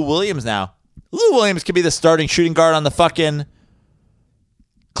like Lou Williams now, Lou Williams could be the starting shooting guard on the fucking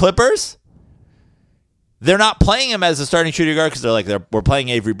Clippers. They're not playing him as a starting shooting guard because we're playing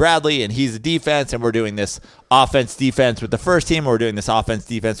Avery Bradley and he's the defense and we're doing this offense defense with the first team. We're doing this offense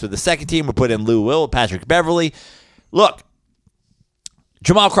defense with the second team. We're putting Lou Will, Patrick Beverly. Look,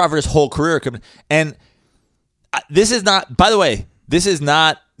 Jamal Crawford's whole career, and this is not, by the way, this is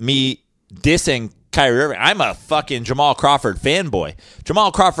not me dissing Kyrie Irving. I'm a fucking Jamal Crawford fanboy.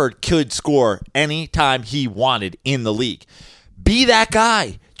 Jamal Crawford could score anytime he wanted in the league. Be that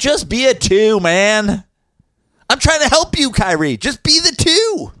guy. Just be a 2, man. I'm trying to help you, Kyrie. Just be the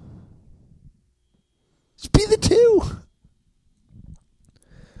 2. Just be the 2.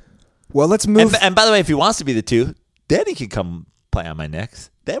 Well, let's move. And by the way, if he wants to be the 2, then he can come play on my Knicks.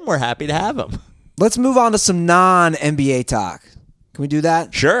 Then we're happy to have him. Let's move on to some non-NBA talk. Can we do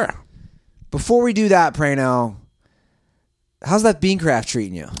that? Sure. Before we do that, Prano, how's that Beancraft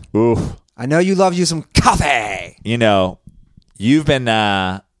treating you? Ooh. I know you love you some coffee. You know, you've been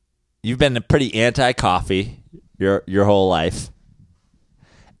pretty anti-coffee your whole life.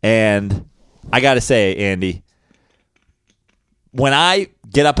 And I got to say, Andy, when I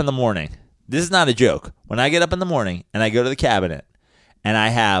get up in the morning, this is not a joke. When I get up in the morning and I go to the cabinet and I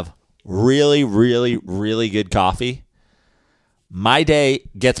have really, really, really good coffee, my day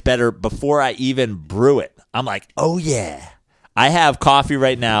gets better before I even brew it. I'm like, oh, yeah. I have coffee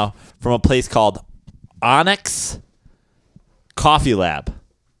right now from a place called Onyx Coffee Lab.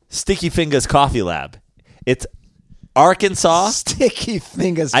 Sticky Fingers Coffee Lab. It's Arkansas. Sticky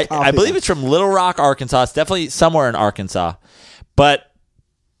Fingers I Coffee believe Lab. it's from Little Rock, Arkansas. It's definitely somewhere in Arkansas. But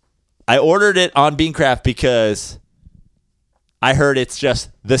I ordered it on Beancraft because I heard it's just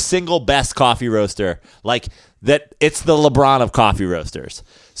the single best coffee roaster. Like, that it's the LeBron of coffee roasters.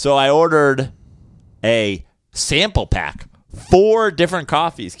 So I ordered a sample pack. 4 different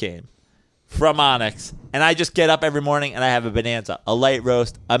coffees came from Onyx. And I just get up every morning and I have a bonanza. A light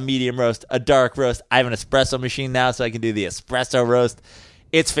roast, a medium roast, a dark roast. I have an espresso machine now so I can do the espresso roast.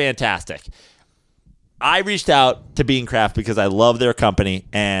 It's fantastic. I reached out to Beancraft because I love their company,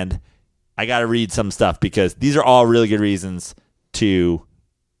 and I got to read some stuff because these are all really good reasons to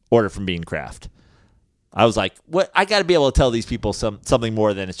order from Beancraft. I was like, what? I got to be able to tell these people something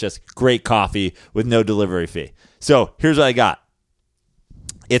more than it's just great coffee with no delivery fee. So here's what I got.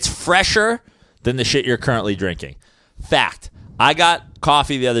 It's fresher than the shit you're currently drinking. Fact. I got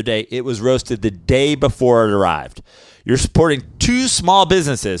coffee the other day. It was roasted the day before it arrived. You're supporting 2 small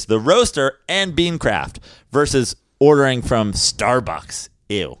businesses, the roaster and Beancraft, versus ordering from Starbucks.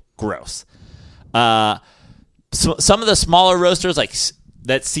 Ew, gross. So some of the smaller roasters, like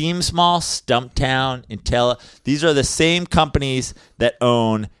that seem small, Stumptown, Intella, these are the same companies that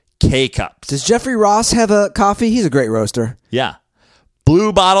own K-Cups. Does Jeffrey Ross have a coffee? He's a great roaster. Yeah.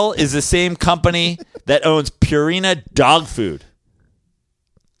 Blue Bottle is the same company that owns Purina Dog Food.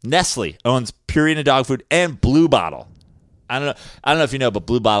 Nestle owns Purina Dog Food and Blue Bottle. I don't know if you know, but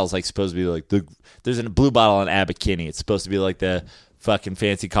Blue Bottle's like supposed to be like there's a Blue Bottle in Abercrombie. It's supposed to be like the fucking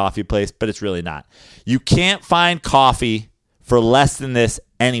fancy coffee place, but it's really not. You can't find coffee for less than this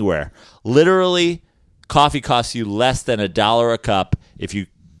anywhere. Literally, coffee costs you less than $1 a cup if you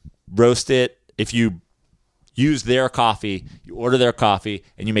roast it, if you use their coffee, you order their coffee,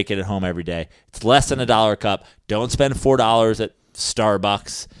 and you make it at home every day. It's less than $1 a cup. Don't spend $4 at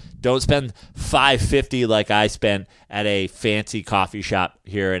Starbucks. Don't spend $5.50 like I spent at a fancy coffee shop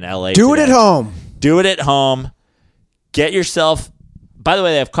here in LA. Do it at home. Do it at home. Get yourself. By the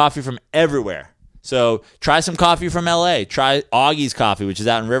way, they have coffee from everywhere. So try some coffee from LA. Try Augie's Coffee, which is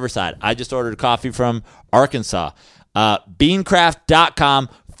out in Riverside. I just ordered coffee from Arkansas.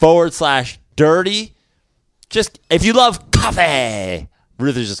 Beancraft.com/dirty. Just if you love coffee.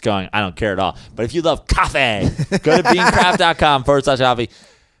 Ruth is just going, I don't care at all. But if you love coffee, go to beancraft.com/coffee.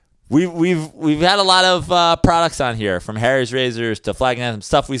 We've had a lot of products on here, from Harry's Razors to Flag and Anthem,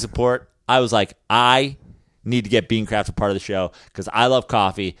 stuff we support. I was like, I need to get Beancraft a part of the show because I love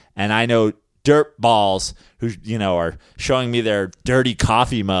coffee, and I know dirt balls who are showing me their dirty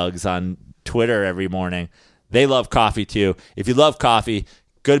coffee mugs on Twitter every morning. They love coffee too. If you love coffee,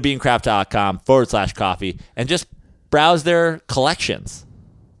 go to beancraft.com/coffee and just browse their collections.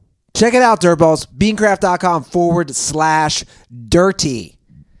 Check it out, dirtballs. Beancraft.com/dirty.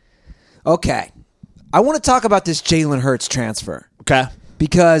 Okay. I want to talk about this Jalen Hurts transfer. Okay.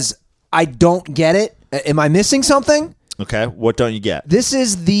 Because I don't get it. Am I missing something? Okay. What don't you get? This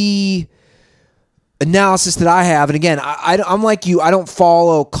is the analysis that I have. And again, I'm like you. I don't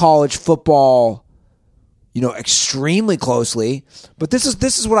follow college football, extremely closely. But this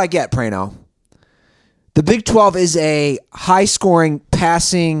is what I get, Prano. The Big 12 is a high-scoring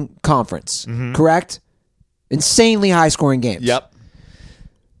passing conference, correct? Insanely high-scoring games. Yep.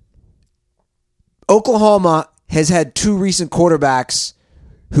 Oklahoma has had 2 recent quarterbacks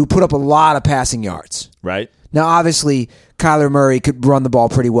who put up a lot of passing yards. Right. Now, obviously, Kyler Murray could run the ball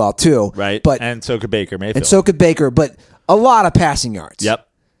pretty well, too. Right. And so could Baker Mayfield. And so could Baker, but a lot of passing yards. Yep.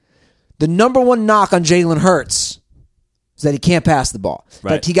 The number one knock on Jalen Hurts is that he can't pass the ball. In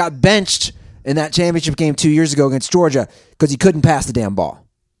Right. fact, he got benched in that championship game 2 years ago against Georgia because he couldn't pass the damn ball.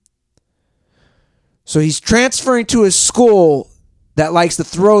 So he's transferring to a school that likes to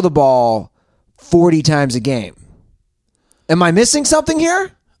throw the ball 40 times a game. Am I missing something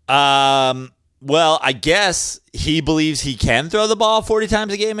here? Well, I guess he believes he can throw the ball 40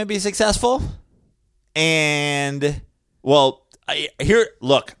 times a game and be successful. And, well,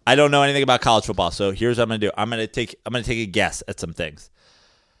 look, I don't know anything about college football, so here's what I'm going to do. I'm going to take a guess at some things.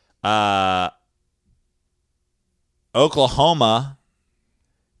 Oklahoma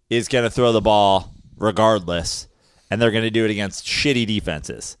is going to throw the ball regardless, and they're going to do it against shitty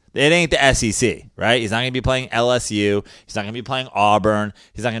defenses. It ain't the SEC, right? He's not going to be playing LSU. He's not going to be playing Auburn.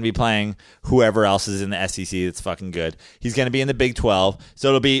 He's not going to be playing whoever else is in the SEC that's fucking good. He's going to be in the Big 12, so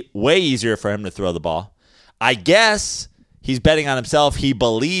it'll be way easier for him to throw the ball. I guess he's betting on himself. He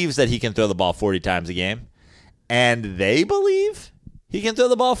believes that he can throw the ball 40 times a game, and they believe he can throw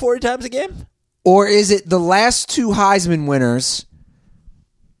the ball 40 times a game? Or is it the last two Heisman winners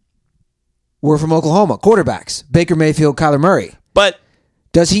were from Oklahoma, quarterbacks, Baker Mayfield, Kyler Murray? But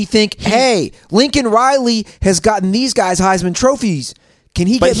does he think, hey, Lincoln Riley has gotten these guys Heisman trophies? Can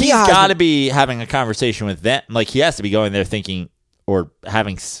he get me a Heisman? But he's got to be having a conversation with them. Like, he has to be going there thinking or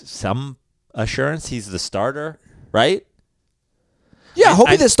having some assurance he's the starter, right? Yeah, he'll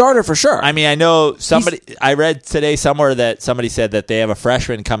be the starter for sure. I mean, I know I read today somewhere that somebody said that they have a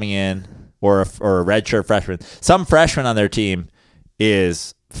freshman coming in or a redshirt freshman. Some freshman on their team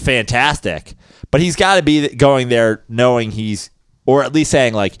is fantastic, but he's got to be going there knowing or at least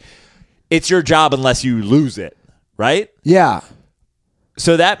saying, like, it's your job unless you lose it, right? Yeah.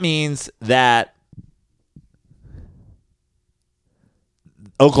 So that means that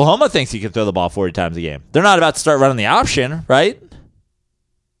Oklahoma thinks he can throw the ball 40 times a game. They're not about to start running the option, right?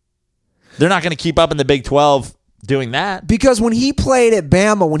 They're not going to keep up in the Big 12 doing that. Because when he played at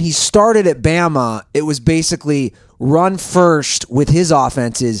Bama, when he started at Bama, it was basically run first with his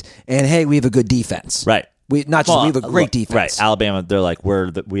offenses and, hey, we have a good defense. Right. We have a great defense. Right. Alabama, they're like,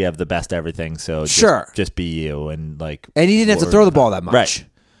 we have the best everything, so just be you. And he didn't have to throw the ball that much. Right.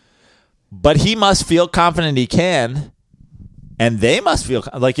 But he must feel confident he can, and they must feel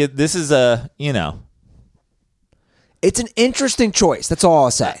like this is it's an interesting choice. That's all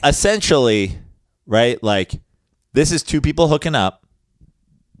I'll say. Essentially, right? Like, this is two people hooking up.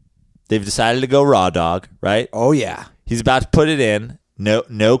 They've decided to go raw dog, right? Oh, yeah. He's about to put it in.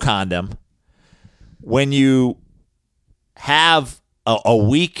 No condom. When you have a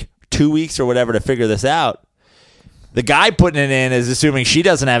week, 2 weeks, or whatever to figure this out, the guy putting it in is assuming she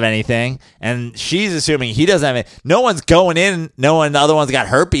doesn't have anything, and she's assuming he doesn't have anything. No one's going in knowing the other one's got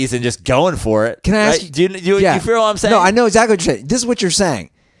herpes and just going for it. Can I ask you? Do you feel what I'm saying? No, I know exactly what you're saying. This is what you're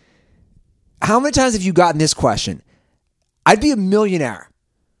saying. How many times have you gotten this question? I'd be a millionaire.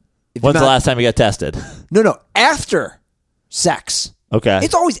 When's the last time you got tested? No. After sex. Okay.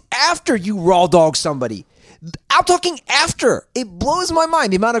 It's always after you raw dog somebody. I'm talking after. It blows my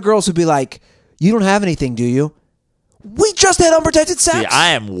mind. The amount of girls who'd be like, you don't have anything, do you? We just had unprotected sex. See, I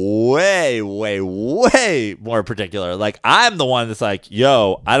am way, way, way more particular. Like, I'm the one that's like,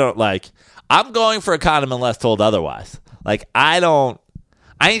 yo, I'm going for a condom unless told otherwise. Like, I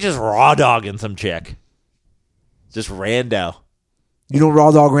ain't just raw dogging some chick. Just rando. You don't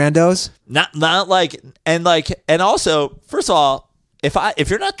raw dog randos? Not and also, first of all, if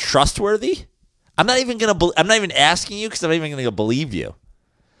you're not trustworthy, I'm not even asking you because I'm not even gonna believe you.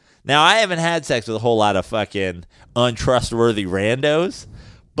 Now, I haven't had sex with a whole lot of fucking untrustworthy randos,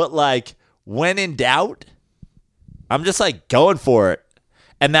 but like, when in doubt, I'm just like going for it.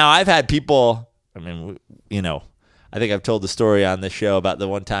 And now I've had people, I mean, I think I've told the story on this show about the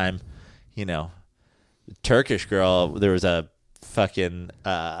one time, Turkish girl, there was a fucking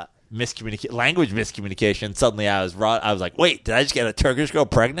language miscommunication. Suddenly I was like, wait, did I just get a Turkish girl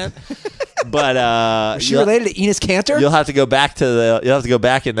pregnant? But was she related to Enes Kanter? You'll have to go back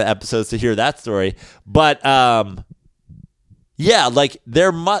in the episodes to hear that story. But yeah, like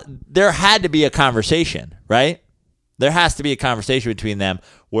there had to be a conversation, right? There has to be a conversation between them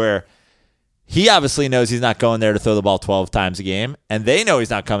where he obviously knows he's not going there to throw the ball 12 times a game, and they know he's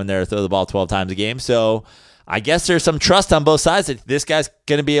not coming there to throw the ball 12 times a game. So I guess there's some trust on both sides that this guy's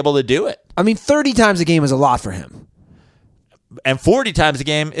going to be able to do it. I mean, 30 times a game is a lot for him. And 40 times a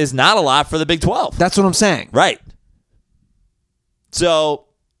game is not a lot for the Big 12. That's what I'm saying. Right. So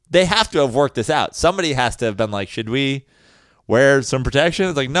they have to have worked this out. Somebody has to have been like, should we wear some protection?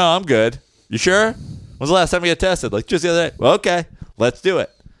 It's like, no, I'm good. You sure? When's the last time we got tested? Like, just the other day. Well, okay, let's do it.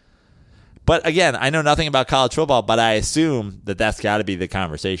 But again, I know nothing about college football, but I assume that that's got to be the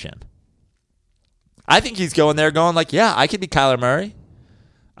conversation. I think he's going there going like, yeah, I could be Kyler Murray.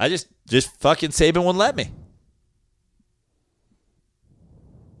 I just fucking Saban wouldn't let me.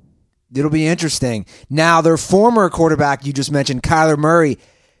 It'll be interesting. Now, their former quarterback you just mentioned, Kyler Murray,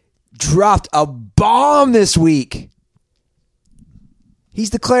 dropped a bomb this week. He's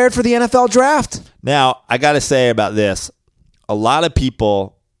declared for the NFL draft. Now, I got to say about this, a lot of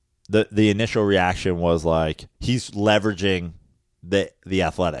people, the initial reaction was like, he's leveraging the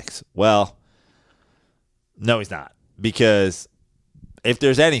Athletics. Well, no, he's not. Because if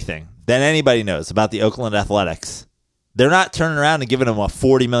there's anything that anybody knows about the Oakland Athletics, they're not turning around and giving him a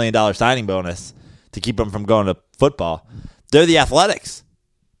 $40 million signing bonus to keep him from going to football. They're the Athletics.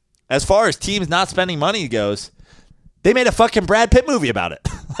 As far as teams not spending money goes, they made a fucking Brad Pitt movie about it.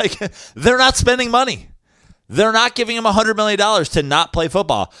 Like, they're not spending money. They're not giving him $100 million to not play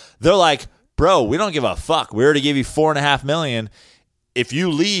football. They're like, bro, we don't give a fuck. We already gave you $4.5 million. If you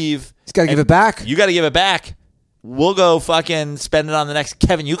leave, He's got to give it back. You got to give it back. We'll go fucking spend it on the next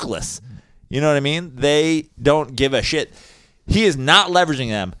Kevin Youkilis. You know what I mean? They don't give a shit. He is not leveraging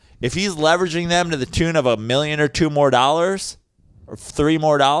them. If he's leveraging them to the tune of $1 million or $2 more or $3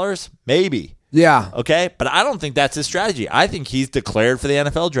 more, maybe. Yeah. Okay? But I don't think that's his strategy. I think he's declared for the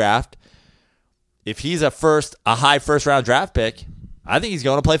NFL draft. If he's a high first round draft pick, I think he's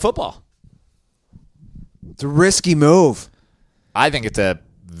going to play football. It's a risky move. I think it's a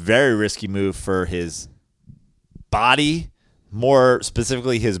very risky move for his body, more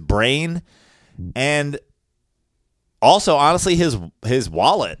specifically his brain, and also, honestly, his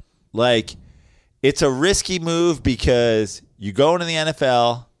wallet. Like, it's a risky move because you go into the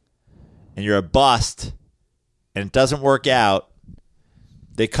NFL and you're a bust and it doesn't work out.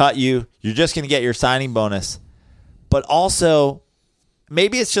 They cut you. You're just going to get your signing bonus. But also,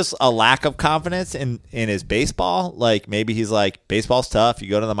 maybe it's just a lack of confidence in his baseball. Like, maybe he's like, baseball's tough. You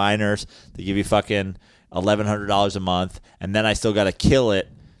go to the minors. They give you fucking $1,100 a month. And then I still got to kill it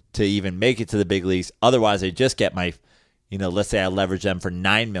to even make it to the big leagues. Otherwise, I just get my, let's say I leverage them for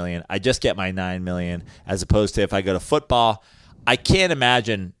 $9 million. I just get my $9 million as opposed to if I go to football. I can't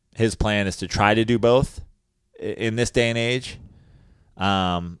imagine his plan is to try to do both in this day and age.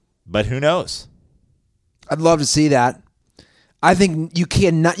 But who knows? I'd love to see that. I think you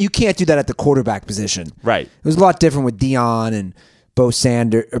can't do that at the quarterback position. Right. It was a lot different with Dion and Bo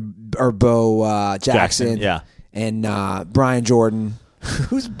Sanders or Bo Jackson. Yeah. And Brian Jordan.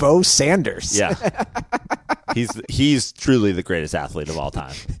 Who's Bo Sanders? Yeah. He's truly the greatest athlete of all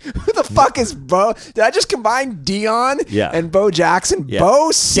time. Who the fuck is Bo? Did I just combine Dion and Bo Jackson? Yeah.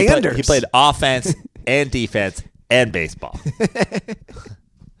 Bo Sanders. He played offense and defense and baseball.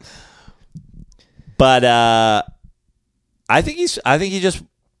 But I think he just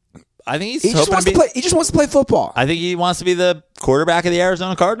wants to play. He just wants to play football. I think he wants to be the quarterback of the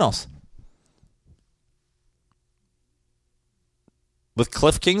Arizona Cardinals with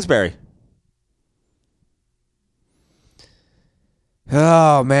Cliff Kingsbury.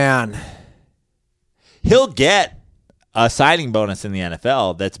 Oh man, he'll get a signing bonus in the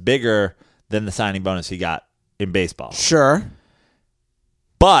NFL that's bigger than the signing bonus he got in baseball. Sure,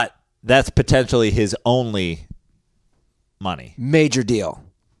 but that's potentially his only money. Major deal.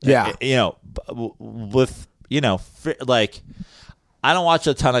 Yeah. With, like, I don't watch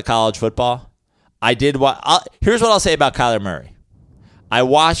a ton of college football. I did here's what I'll say about Kyler Murray. I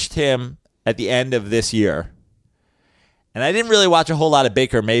watched him at the end of this year, and I didn't really watch a whole lot of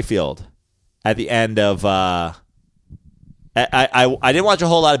Baker Mayfield at the end of I didn't watch a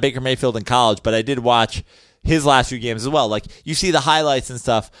whole lot of Baker Mayfield in college, but I did watch his last few games as well. Like, you see the highlights and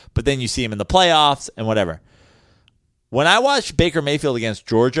stuff, but then you see him in the playoffs and whatever. When I watched Baker Mayfield against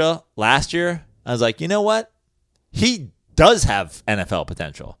Georgia last year, I was like, you know what? He does have NFL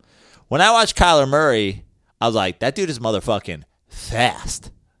potential. When I watched Kyler Murray, I was like, that dude is motherfucking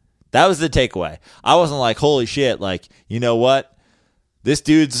fast. That was the takeaway. I wasn't like, holy shit, like, you know what? This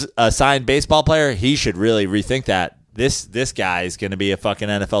dude's a signed baseball player. He should really rethink that. This guy is going to be a fucking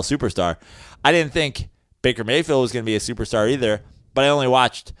NFL superstar. I didn't think Baker Mayfield was going to be a superstar either, but I only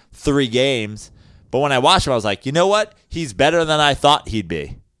watched 3 games. But when I watched him, I was like, you know what? He's better than I thought he'd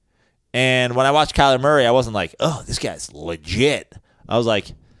be. And when I watched Kyler Murray, I wasn't like, oh, this guy's legit. I was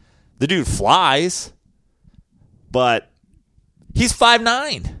like, the dude flies, but he's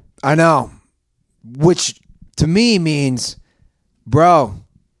 5'9". I know. Which to me means, bro,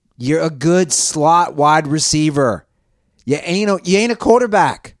 you're a good slot wide receiver. You ain't a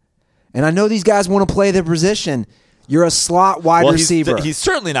quarterback. And I know these guys want to play their position. You're a slot wide receiver. He's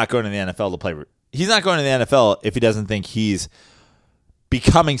certainly not going to the NFL to play. He's not going to the NFL if he doesn't think he's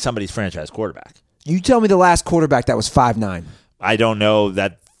becoming somebody's franchise quarterback. You tell me the last quarterback that was 5'9". I don't know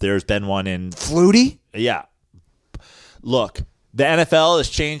that there's been one in Flutie? Yeah. Look, the NFL is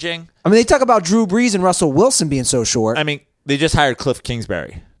changing. I mean, they talk about Drew Brees and Russell Wilson being so short. I mean, they just hired Cliff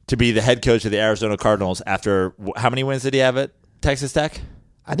Kingsbury to be the head coach of the Arizona Cardinals after how many wins did he have at Texas Tech?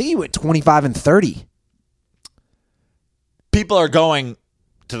 I think he went 25-30. People are going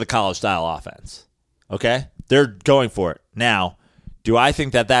to the college-style offense, okay? They're going for it. Now, do I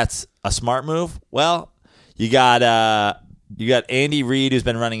think that that's a smart move? Well, you got Andy Reid, who's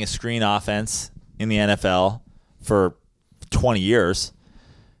been running a screen offense in the NFL for 20 years.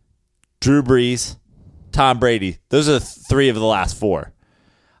 Drew Brees, Tom Brady. Those are 3 of the last 4.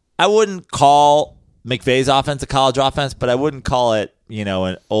 I wouldn't call McVay's offense a college offense, but I wouldn't call it,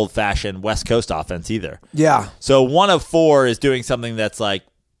 an old-fashioned West Coast offense either. Yeah. So 1 of 4 is doing something that's like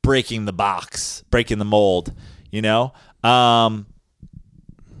breaking the box, breaking the mold, I'm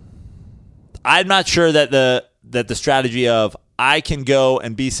not sure that the strategy of I can go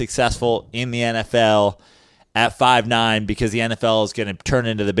and be successful in the NFL at 5'9" because the NFL is going to turn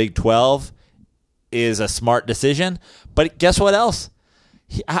into the Big 12 is a smart decision. But guess what else?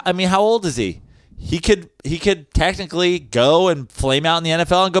 How old is he? He could technically go and flame out in the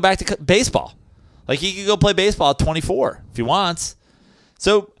NFL and go back to baseball. Like, he could go play baseball at 24 if he wants.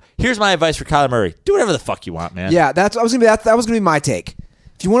 So here's my advice for Kyler Murray: do whatever the fuck you want, man. Yeah, that was gonna be my take.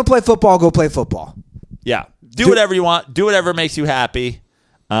 If you want to play football, go play football. Yeah, do whatever you want. Do whatever makes you happy.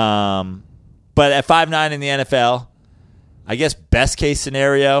 But at 5'9" in the NFL, I guess best case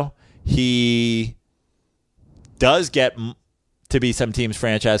scenario, he does get to be some team's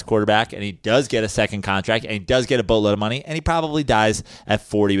franchise quarterback, and he does get a second contract, and he does get a boatload of money, and he probably dies at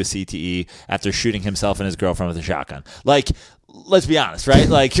 40 with CTE after shooting himself and his girlfriend with a shotgun. Like, let's be honest, right?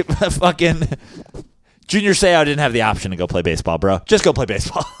 Like, fucking Junior Seau didn't have the option to go play baseball, bro. Just go play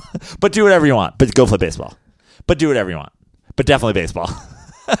baseball. But do whatever you want. But go play baseball. But do whatever you want. But definitely baseball.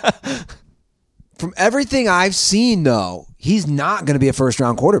 From everything I've seen, though, he's not going to be a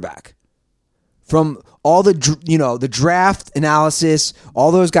first-round quarterback. From all the the draft analysis,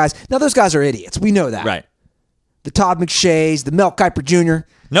 all those guys. Now, those guys are idiots. We know that. Right. The Todd McShays, the Mel Kiper Jr.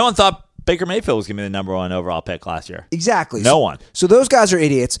 No one thought Baker Mayfield was going to be the number 1 overall pick last year. Exactly. No one. So those guys are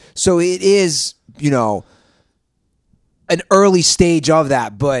idiots. So it is, an early stage of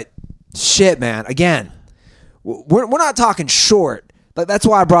that. But shit, man. Again, we're not talking short. That's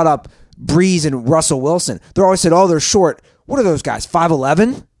why I brought up Breeze and Russell Wilson. They're always said, they're short. What are those guys,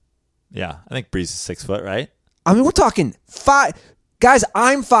 5'11"? Yeah, I think Breeze is 6 foot, right? I mean, we're talking 5. Guys,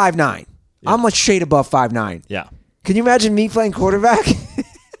 I'm 5'9". Yeah. I'm a shade above 5'9". Yeah. Can you imagine me playing quarterback?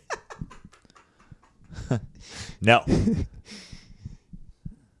 No.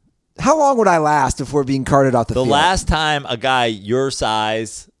 How long would I last before being carted off the field? The last time a guy your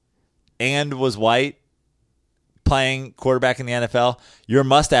size and was white playing quarterback in the NFL, your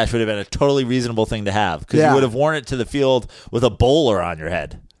mustache would have been a totally reasonable thing to have because you would have worn it to the field with a bowler on your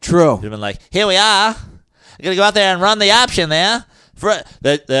head. True. You'd have been like, here we are. I'm going to go out there and run the option there. For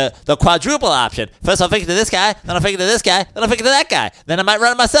the quadruple option. First I'll fake it to this guy, then I'll fake it to this guy, then I'll fake it to that guy. Then I might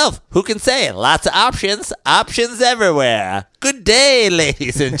run it myself. Who can say? Lots of options. Options everywhere. Good day,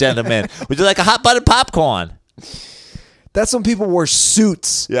 ladies and gentlemen. Would you like a hot buttered popcorn? That's when people wore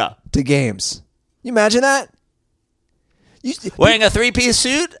suits to games. You imagine that? Wearing a 3-piece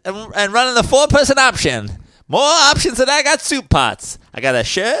suit and running the 4-person option. More options than I got soup pots. I got a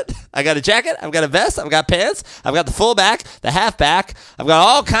shirt, I got a jacket, I've got a vest, I've got pants, I've got the full back, the half back. I've got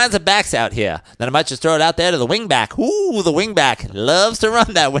all kinds of backs out here. Then I might just throw it out there to the wing back. Ooh, the wing back. Loves to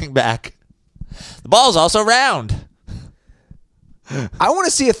run that wing back. The ball's also round. I want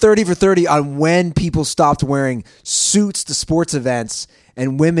to see a 30 for 30 on when people stopped wearing suits to sports events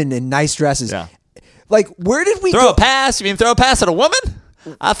and women in nice dresses. Yeah. Like, where did we throw a pass? You mean throw a pass at a woman?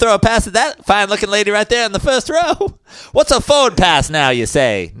 I'll throw a pass at that fine-looking lady right there in the first row. What's a forward pass now, you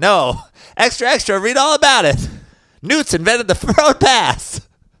say? No. Extra, extra. Read all about it. Newt's invented the forward pass.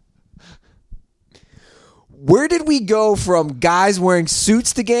 Where did we go from guys wearing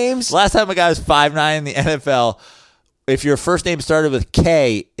suits to games? Last time a guy was 5'9" in the NFL, if your first name started with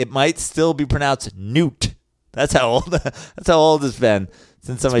K, it might still be pronounced Newt. That's how old it's been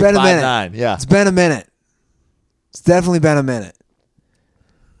since somebody's 5'9". Yeah. It's been a minute. It's definitely been a minute.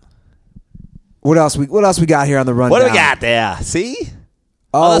 What else we got here on the rundown? What do we got there? See?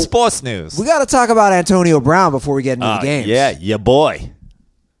 All the sports news. We got to talk about Antonio Brown before we get into the games. Yeah, your boy.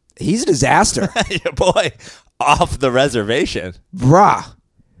 He's a disaster. Your boy off the reservation. Bruh.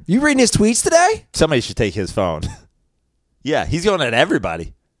 You reading his tweets today? Somebody should take his phone. Yeah, he's going at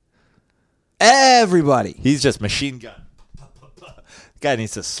everybody. Everybody. He's just machine gun. Guy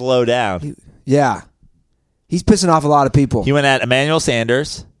needs to slow down. Yeah. He's pissing off a lot of people. He went at Emmanuel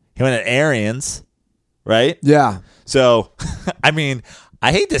Sanders. He went at Arians, right? Yeah. So, I mean,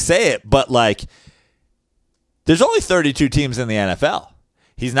 I hate to say it, but like, there's only 32 teams in the NFL.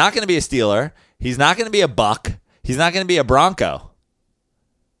 He's not going to be a Steeler. He's not going to be a Buck. He's not going to be a Bronco.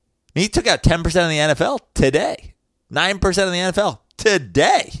 He took out 10% of the NFL today. 9% of the NFL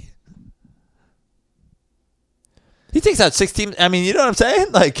today. He takes out 6 teams. I mean, you know what I'm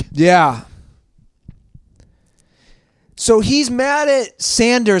saying? Like, yeah. So he's mad at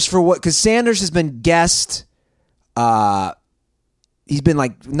Sanders for what? Because Sanders has been guest He's been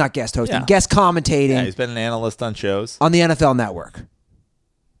like not guest hosting, Yeah. guest commentating Yeah, he's been an analyst on shows. on the NFL Network.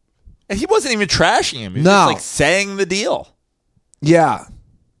 And he wasn't even trashing him. He was No. just like saying the deal. Yeah.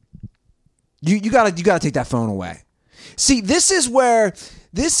 You gotta take that phone away. See, this is what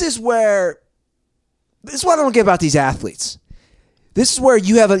I don't get about these athletes. This is where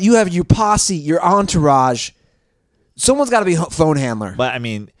you have your posse, your entourage. Someone's got to be a phone handler. But I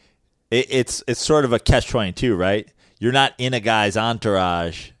mean, it's sort of a catch-22, right? You're not in a guy's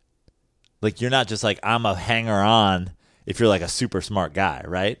entourage. Like, you're not just like, I'm a hanger-on if you're like a super smart guy,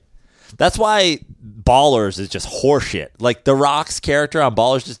 right? That's why Ballers is just horseshit. Like, The Rock's character on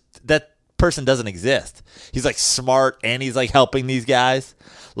Ballers, just that person doesn't exist. He's like smart and he's like helping these guys.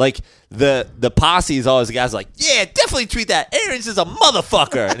 Like, the posse is always the guys like, yeah, definitely tweet that. Aaron's is a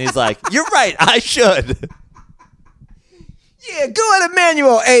motherfucker. And he's like, you're right, I should. Yeah, go ahead,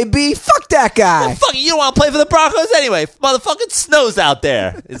 Emmanuel, AB. Fuck that guy. Well, fuck it, you don't want to play for the Broncos anyway. Motherfucking snows out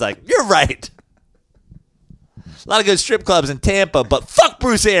there. He's like, you're right. A lot of good strip clubs in Tampa, but fuck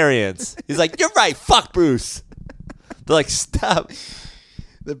Bruce Arians. He's like, you're right, fuck Bruce. They're like, stop.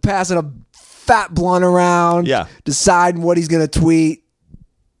 They're passing a fat blunt around, Yeah. deciding what he's going to tweet.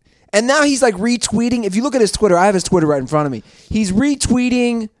 And now he's like retweeting. If you look at his Twitter, I have his Twitter right in front of me. He's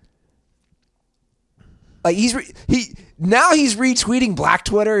retweeting. Like he's retweeting Black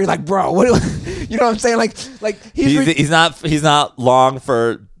Twitter. You're like, bro, what? You know what I'm saying? Like He's not long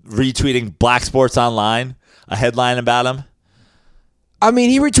for retweeting Black Sports Online, a headline about him. I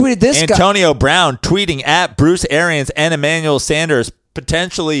mean, he retweeted this guy. Antonio Brown tweeting at Bruce Arians and Emmanuel Sanders,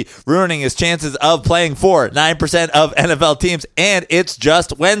 potentially ruining his chances of playing for 9% of NFL teams, and it's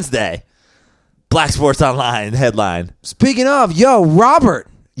just Wednesday. Black Sports Online headline. Speaking of, yo, Robert,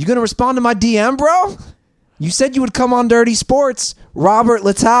 you gonna respond to my DM, bro? You said you would come on Dirty Sports. Robert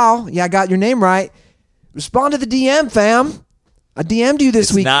Littell. Yeah, I got your name right. Respond to the DM, fam. I DM'd you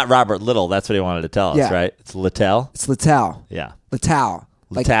this week. Not Robert Little. That's what he wanted to tell us, Yeah. right? It's Littell. It's Littell. Yeah. Littell.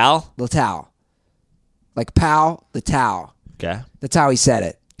 Like Littell? Littell. Like pal, Littell. Okay. That's how he said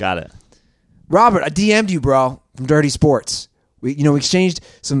it. Got it. Robert, I DM'd you, bro, from Dirty Sports. We exchanged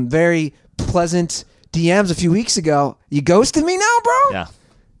some very pleasant DMs a few weeks ago. You ghosted me now, bro? Yeah.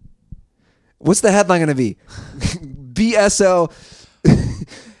 What's the headline going to be? BSO.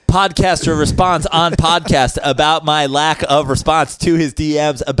 Podcaster responds on podcast about my lack of response to his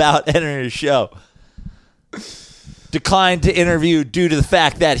DMs about entering his show. Declined to interview due to the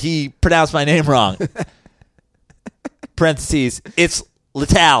fact that he pronounced my name wrong. Parentheses, it's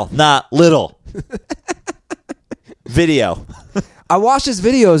Littell, not Little. Video. I watched his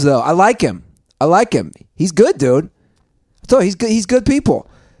videos, though. I like him. He's good, dude. I told you, he's good people.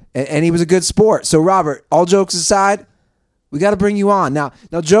 And he was a good sport. So, Robert, all jokes aside, we got to bring you on. Now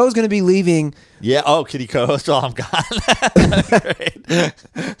Joe's going to be leaving. Yeah. Oh, can he co-host while I'm gone?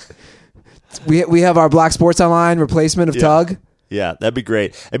 Great. We have our Black Sports Online replacement of Tug. Yeah, that'd be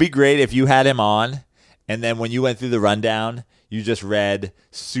great. It'd be great if you had him on, and then when you went through the rundown, you just read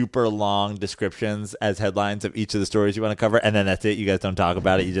super long descriptions as headlines of each of the stories you want to cover, and then that's it. You guys don't talk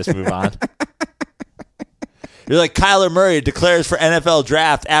about it. You just move on. You're like, Kyler Murray declares for NFL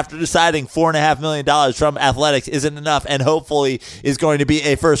draft after deciding $4.5 million from athletics isn't enough and hopefully is going to be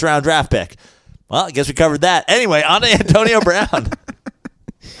a first-round draft pick. Well, I guess we covered that. Anyway, on to Antonio Brown.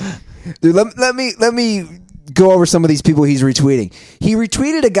 Dude, let me go over some of these people he's retweeting. He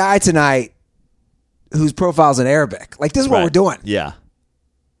retweeted a guy tonight whose profile's in Arabic. Like, this is what we're doing. Yeah.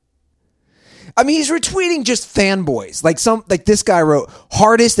 I mean, he's retweeting just fanboys. Like this guy wrote,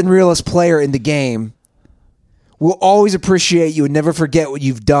 hardest and realest player in the game. We'll always appreciate you and never forget what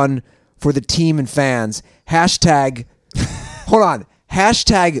you've done for the team and fans. Hashtag, hold on.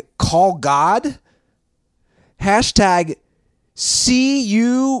 Hashtag call God. Hashtag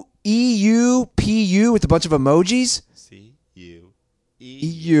CUEUPU with a bunch of emojis.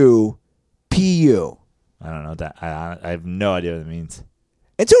 EUPU. I don't know that. I have no idea what it means.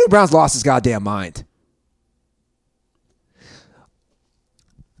 Antonio Brown's lost his goddamn mind.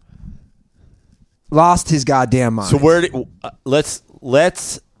 Lost his goddamn mind. So let's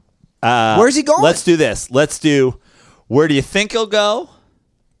where's he going? Let's do this. Let's do where do you think he'll go?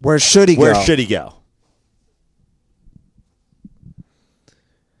 Where should he go? Where should he go?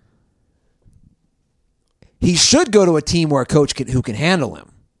 He should go to a team where a coach who can handle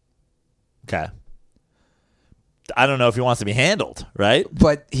him. Okay. I don't know if he wants to be handled, right?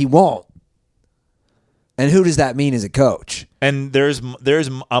 But he won't. And who does that mean as a coach? And there's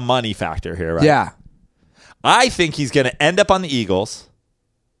a money factor here, right? Yeah. I think he's going to end up on the Eagles.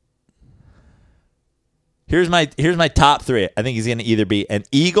 Here's my top three. I think he's going to either be an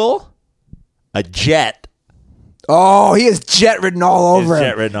Eagle, a Jet, Oh, he has jet ridden all over him.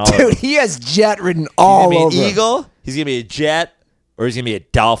 Jet ridden all Dude, over him. he has jet ridden all over He's him. gonna be an eagle. He's gonna be a jet, or he's gonna be a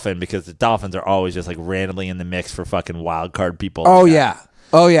dolphin because the dolphins are always just like randomly in the mix for fucking wild card people. Oh, yeah.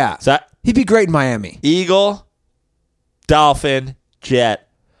 Oh, yeah. So He'd be great in Miami. eagle, dolphin, jet.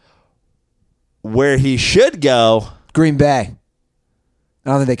 Where he should go, Green Bay. I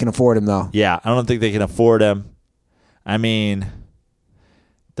don't think they can afford him, though. yeah, I don't think they can afford him. I mean,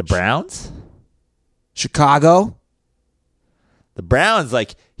 the Browns? Chicago. The Browns,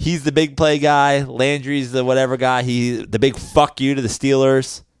 like, he's the big play guy. Landry's the whatever guy. He the big fuck you to the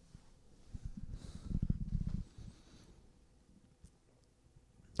Steelers.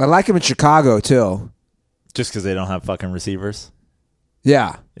 I like him in Chicago, too. Just because they don't have fucking receivers.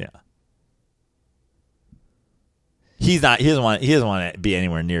 Yeah. Yeah. He doesn't want to be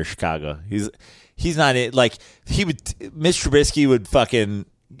anywhere near Chicago. He's not like Mitch Trubisky would fucking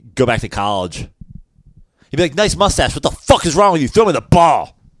go back to college. He'd be like, nice mustache. What the fuck is wrong with you? Throw me the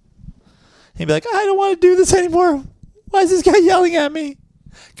ball. He'd be like, I don't want to do this anymore. Why is this guy yelling at me?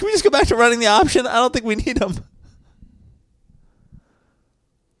 Can we just go back to running the option? I don't think we need him.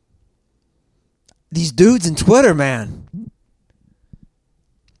 These dudes in Twitter, man.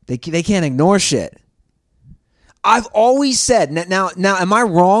 They can't ignore shit. I've always said, now am I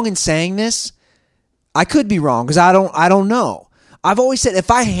wrong in saying this? I could be wrong because I don't know. I've always said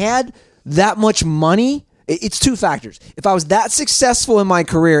if I had that much money, it's two factors. If I was that successful in my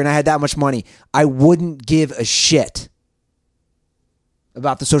career and I had that much money, I wouldn't give a shit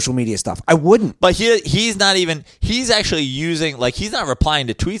about the social media stuff. I wouldn't. But he's not even, he's actually using, like, he's not replying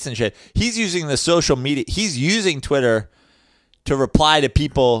to tweets and shit. He's using the social media. He's using Twitter to reply to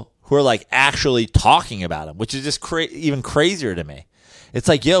people who are, like, actually talking about him, which is just even crazier to me. It's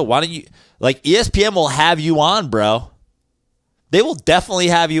like, yo, why don't you, like, ESPN will have you on, bro. They will definitely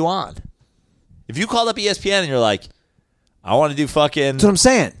have you on. If you called up ESPN and you're like, I want to do fucking, That's what I'm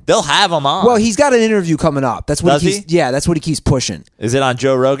saying. they'll have him on. Well, he's got an interview coming up. That's what Does he? Yeah, that's what he keeps pushing. Is it on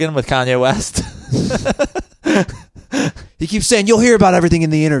Joe Rogan with Kanye West? He keeps saying, you'll hear about everything in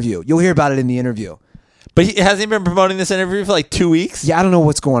the interview. You'll hear about it in the interview. But hasn't he been promoting this interview for like 2 weeks? Yeah, I don't know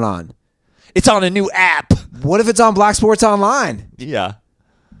what's going on. It's on a new app. What if it's on Black Sports Online? Yeah.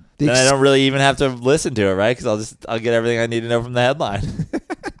 The Then I don't really even have to listen to it, right? Because I'll get everything I need to know from the headline.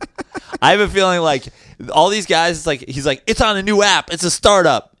 I have a feeling like all these guys, it's like he's like, it's on a new app. It's a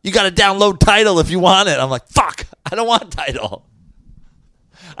startup. You got to download Tidal if you want it. I'm like, fuck, I don't want Tidal.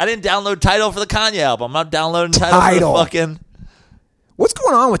 I didn't download Tidal for the Kanye album. I'm not downloading Tidal for the fucking. What's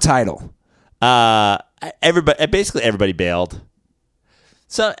going on with Tidal? Everybody bailed.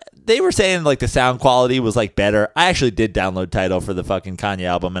 So they were saying like the sound quality was like better. I actually did download Tidal for the fucking Kanye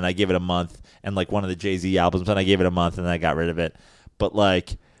album, and I gave it a month, and like one of the Jay-Z albums, and I gave it a month, and then I got rid of it. But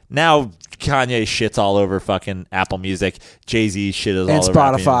like now Kanye shits all over fucking Apple Music. Jay-Z shit is all over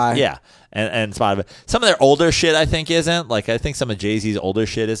Spotify. Yeah, and Spotify. Some of their older shit I think isn't. Like I think some of Jay-Z's older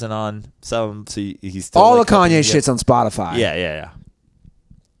shit isn't on some. So he's still All like, the Kanye shit's on Spotify. Yeah.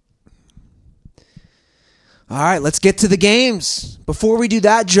 All right, let's get to the games. Before we do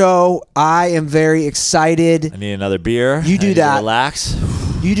that, Joe, I am very excited. I need another beer. You do I need that. to relax.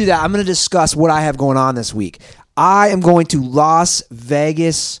 You do that. I'm going to discuss what I have going on this week. I am going to Las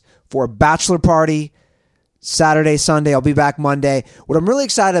Vegas for a bachelor party Saturday, Sunday. I'll be back Monday. What I'm really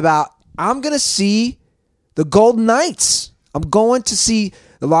excited about, I'm going to see the Golden Knights. I'm going to see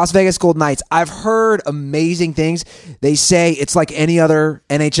the Las Vegas Golden Knights. I've heard amazing things. They say it's like any other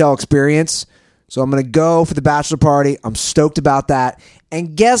NHL experience. So I'm going to go for the bachelor party. I'm stoked about that.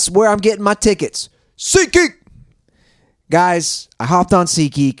 And guess where I'm getting my tickets? SeatGeek! Guys, I hopped on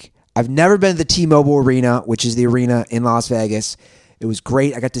SeatGeek. I've never been to the T-Mobile Arena, which is the arena in Las Vegas. It was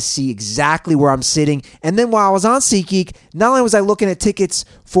great. I got to see exactly where I'm sitting. And then while I was on SeatGeek, not only was I looking at tickets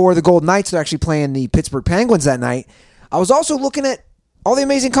for the Golden Knights, they're actually playing the Pittsburgh Penguins that night, I was also looking at all the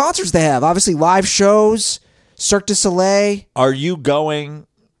amazing concerts they have. Obviously, live shows, Cirque du Soleil. Are you going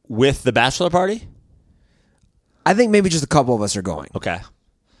with the bachelor party? I think maybe just a couple of us are going. Okay.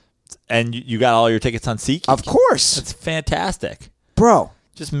 And you got all your tickets on SeatGeek? Of course. That's fantastic. Bro.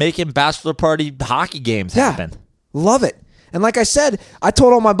 Just making bachelor party hockey games happen. Love it. And like I said, I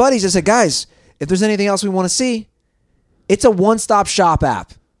told all my buddies, I said, guys, if there's anything else we want to see, it's a one-stop shop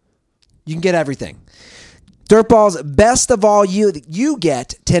app. You can get everything. Dirtballs, best of all, you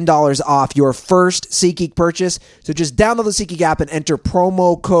get $10 off your first SeatGeek purchase. So just download the SeatGeek app and enter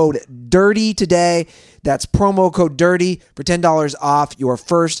promo code DIRTY today. That's promo code DIRTY for $10 off your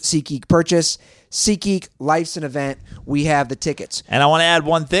first SeatGeek purchase. SeatGeek, life's an event. We have the tickets. And I want to add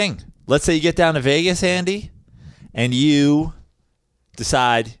one thing. Let's say you get down to Vegas, Andy, and you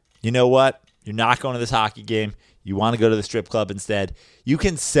decide, you know what? You're not going to this hockey game. you want to go to the strip club instead, you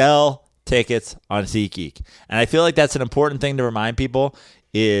can sell tickets on SeatGeek. And I feel like that's an important thing to remind people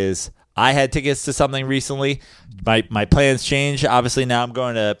is I had tickets to something recently. My plans changed. Obviously, now I'm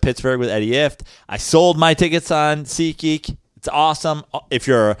going to Pittsburgh with Eddie Ift. I sold my tickets on SeatGeek. It's awesome.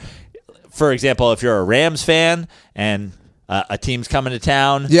 For example, if you're a Rams fan and a team's coming to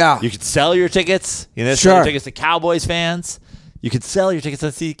town, you could sell your tickets. Sell your tickets to Cowboys fans. You could sell your tickets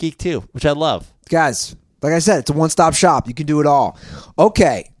on SeatGeek too, which I love. Guys, like I said, it's a one-stop shop. You can do it all.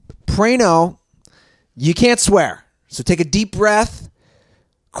 Okay, Prano, you can't swear. So take a deep breath,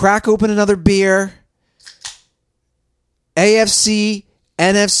 crack open another beer. AFC,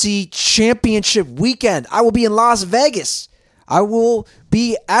 NFC Championship weekend. I will be in Las Vegas. I will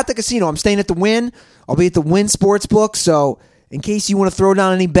be at the casino. I'm staying at the Wynn. I'll be at the Wynn Sportsbook. So in case you want to throw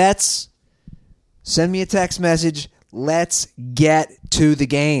down any bets, send me a text message. Let's get to the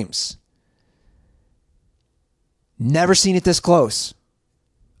games. Never seen it this close.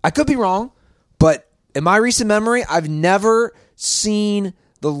 I could be wrong, but in my recent memory, I've never seen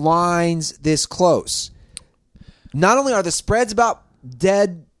the lines this close. Not only are the spreads about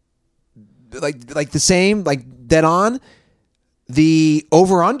dead, like the same, like dead on, the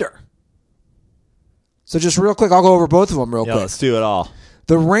over-under. So just real quick, I'll go over both of them real quick. Let's do it all.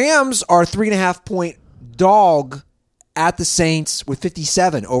 The Rams are 3.5-point dog at the Saints with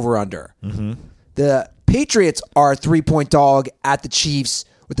 57 over-under. Mm-hmm. The Patriots are a 3-point dog at the Chiefs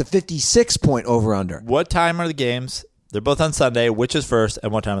with a 56-point over-under. What time are the games? They're both on Sunday. Which is first,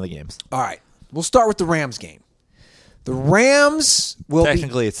 and what time are the games? All right. We'll start with the Rams game. The Rams will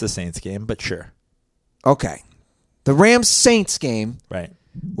Technically, it's the Saints game, but sure. Okay. The Rams-Saints game Right.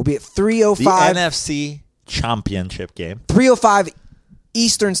 will be at 3:05. The NFC Championship game. 3:05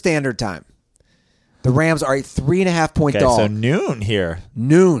 Eastern Standard Time. The Rams are a 3.5-point Okay, dog. so noon here.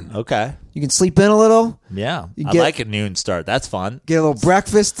 Noon. Okay. You can sleep in a little. Yeah. You I get- like a noon start. That's fun. Get a little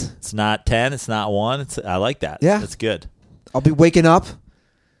breakfast. It's not 10. It's not 1. I like that. Yeah. That's good. I'll be waking up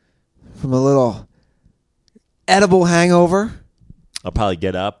from a little edible hangover. I'll probably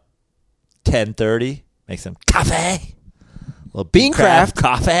get up 10:30, make some coffee. A little Beancraft.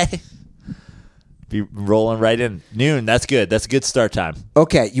 coffee. Be rolling right in. Noon. That's good. That's a good start time.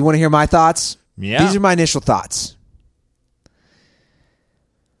 Okay, you want to hear my thoughts? Yeah. These are my initial thoughts.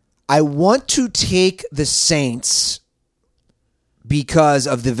 I want to take the Saints because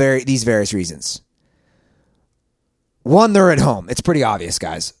of these various reasons. One, they're at home. It's pretty obvious,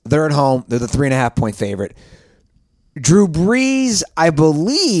 guys. They're at home. They're the 3.5-point favorite. Drew Brees, I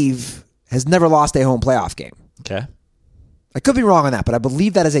believe, has never lost a home playoff game. Okay. I could be wrong on that, but I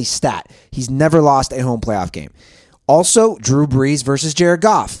believe that is a stat. He's never lost a home playoff game. Also, Drew Brees versus Jared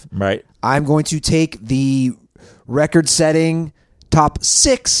Goff. Right. I'm going to take the record-setting top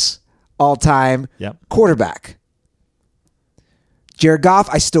 6 all-time quarterback. Jared Goff,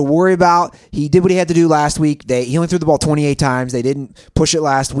 I still worry about. He did what he had to do last week. He only threw the ball 28 times. They didn't push it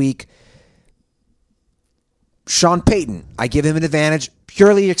last week. Sean Payton, I give him an advantage,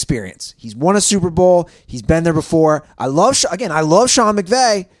 purely experience. He's won a Super Bowl. He's been there before. I love Sean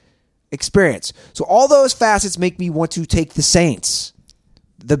McVay, experience. So all those facets make me want to take the Saints.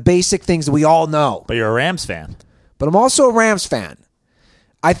 The basic things that we all know. But you're a Rams fan. But I'm also a Rams fan.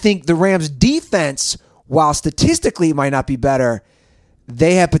 I think the Rams defense, while statistically it might not be better,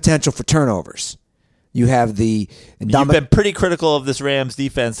 they have potential for turnovers. You have the... You've been pretty critical of this Rams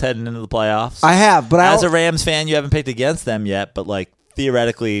defense heading into the playoffs. I have, but as a Rams fan, you haven't picked against them yet, but like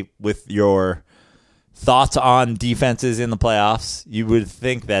theoretically with your thoughts on defenses in the playoffs, you would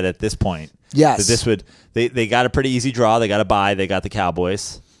think that at this point, yes, that this would they got a pretty easy draw. They got a bye. They got the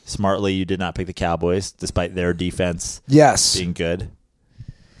Cowboys. Smartly, you did not pick the Cowboys despite their defense being good.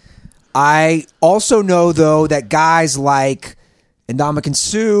 I also know, though, that guys like Ndamukong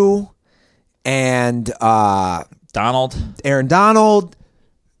Suh and Aaron Donald,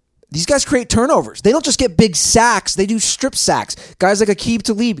 these guys create turnovers. They don't just get big sacks. They do strip sacks. Guys like Aqib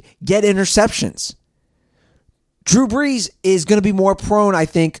Talib get interceptions. Drew Brees is going to be more prone, I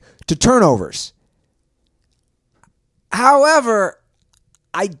think, to turnovers. However,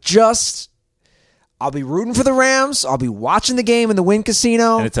 I'll be rooting for the Rams. I'll be watching the game in the Wynn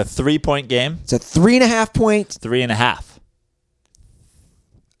Casino. And it's a 3-point game? It's a 3.5-point. 3.5.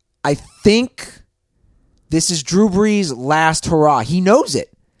 I think this is Drew Brees' last hurrah. He knows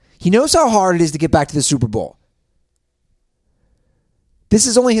it. He knows how hard it is to get back to the Super Bowl. This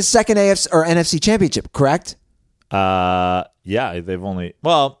is only his second AFC or NFC championship, correct? Yeah, they've only...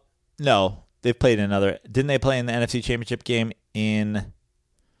 Well, no. They've played another... Didn't they play in the NFC championship game in...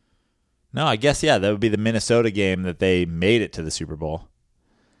 No, I guess, yeah, that would be the Minnesota game that they made it to the Super Bowl.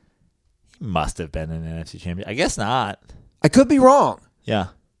 He must have been an NFC champion. I guess not. I could be wrong, Yeah.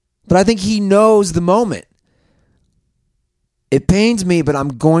 but I think he knows the moment. It pains me, but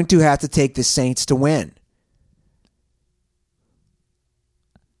I'm going to have to take the Saints to win.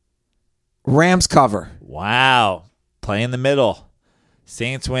 Rams cover. Wow. Play in the middle.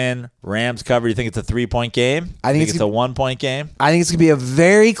 Saints win. Rams cover. You think it's a 3-point game? I think it's a 1-point game? I think it's going to be a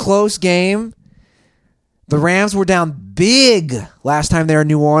very close game. The Rams were down big last time they were in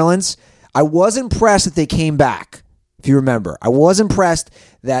New Orleans. I was impressed that they came back, if you remember. I was impressed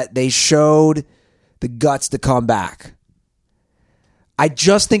that they showed the guts to come back. I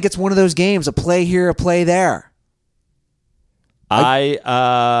just think it's one of those games, a play here, a play there. I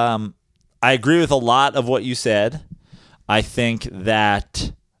agree with a lot of what you said. I think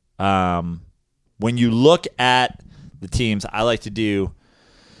that when you look at the teams, I like to do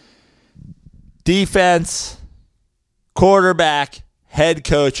defense, quarterback, head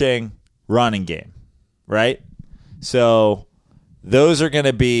coaching, running game, right? So those are going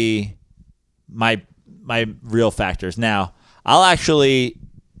to be my real factors. Now, let me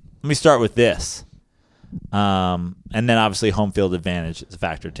start with this. And then obviously home field advantage is a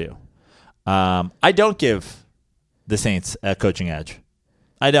factor too. I don't give the Saints a coaching edge.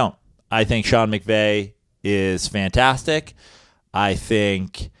 I don't. I think Sean McVay is fantastic. I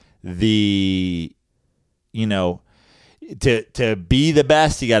think to be the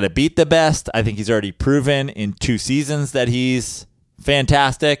best, you got to beat the best. I think he's already proven in 2 seasons that he's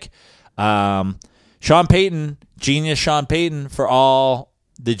fantastic. Sean Payton, genius Sean Payton, for all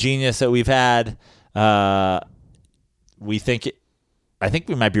the genius that we've had. I think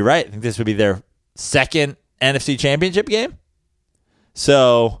we might be right. I think this would be their second NFC Championship game.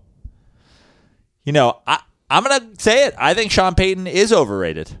 So, I'm going to say it. I think Sean Payton is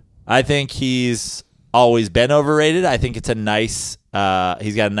overrated. I think he's always been overrated. I think it's a nice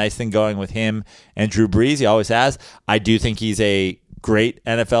he's got a nice thing going with him and Drew Brees. He always has. I do think he's a great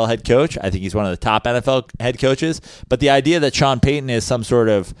NFL head coach. I think he's one of the top NFL head coaches. But the idea that Sean Payton is some sort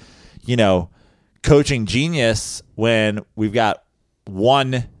of, coaching genius when we've got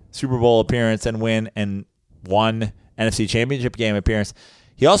 1 Super Bowl appearance and win and 1 NFC Championship game appearance.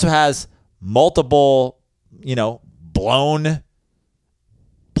 He also has multiple, blown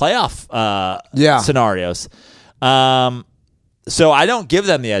playoff scenarios. So I don't give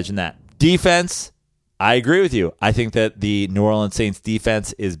them the edge in that. Defense, I agree with you. I think that the New Orleans Saints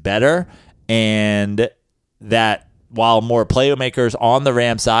defense is better, and that while more playmakers on the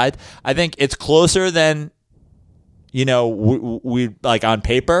Rams side, I think it's closer than we like on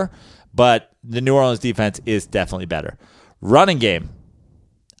paper, but the New Orleans defense is definitely better. Running game,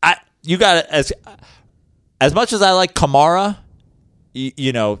 you got it. As much as I like Kamara,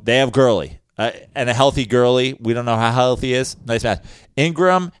 they have Gurley and a healthy Gurley. We don't know how healthy he is. Nice match.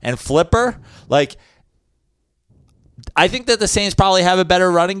 Ingram and Flipper, I think that the Saints probably have a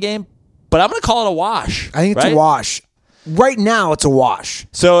better running game, but I'm going to call it a wash. I think it's a wash. Right now, it's a wash.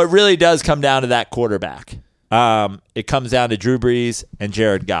 So it really does come down to that quarterback. It comes down to Drew Brees and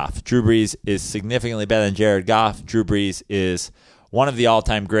Jared Goff. Drew Brees is significantly better than Jared Goff. Drew Brees is one of the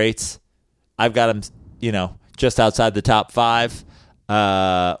all-time greats. I've got him, just outside the top 5.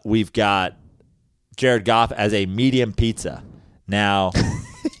 We've got Jared Goff as a medium pizza. Now,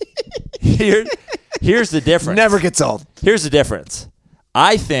 here's the difference. Never gets old. Here's the difference.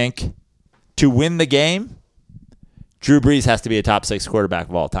 I think to win the game, Drew Brees has to be a top 6 quarterback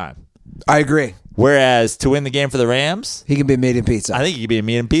of all time. I agree. Whereas to win the game for the Rams, he can be a medium pizza. I think he could be a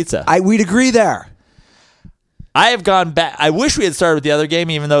medium pizza. We'd agree there. I have gone back. I wish we had started with the other game,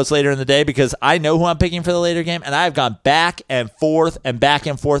 even though it's later in the day, because I know who I'm picking for the later game, and I have gone back and forth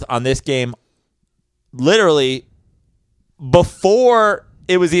on this game literally before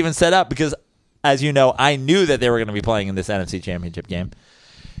it was even set up, because, as you know, I knew that they were going to be playing in this NFC Championship game.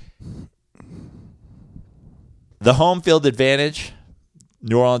 The home field advantage,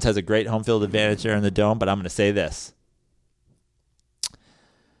 New Orleans has a great home field advantage there in the Dome, but I'm going to say this.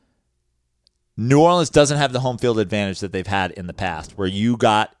 New Orleans doesn't have the home field advantage that they've had in the past, where you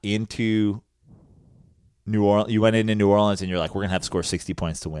got into New Orleans, you went into New Orleans and you're like, we're going to have to score 60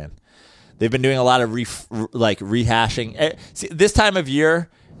 points to win. They've been doing a lot of rehashing. See, this time of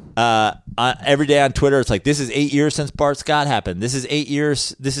year, every day on Twitter, it's like, this is 8 years since Bart Scott happened. This is 8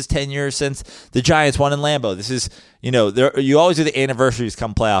 years. This is 10 years since the Giants won in Lambeau. This is, you always do the anniversaries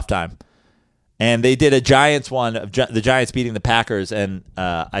come playoff time. And they did a Giants one of the Giants beating the Packers, and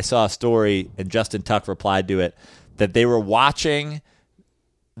I saw a story, and Justin Tuck replied to it, that they were watching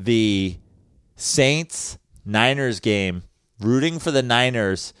the Saints-Niners game, rooting for the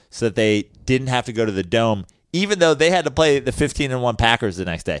Niners so that they didn't have to go to the Dome, even though they had to play the 15-1 Packers the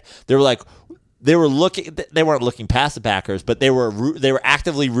next day. They weren't looking past the Packers, but they were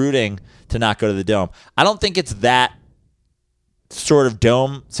actively rooting to not go to the Dome. I don't think it's that sort of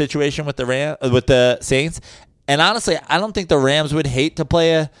dome situation with the Saints. And honestly, I don't think the Rams would hate to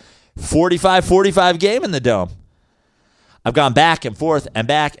play a 45-45 game in the Dome. I've gone back and forth and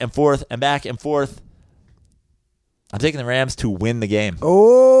back and forth and back and forth. I'm taking the Rams to win the game.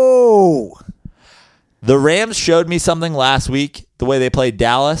 Oh. The Rams showed me something last week, the way they played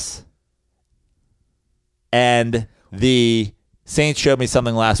Dallas. And the Saints showed me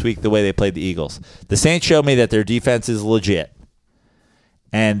something last week, the way they played the Eagles. The Saints showed me that their defense is legit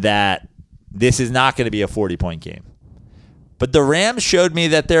and that this is not going to be a 40-point game. But the Rams showed me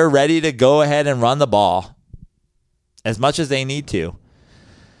that they're ready to go ahead and run the ball as much as they need to.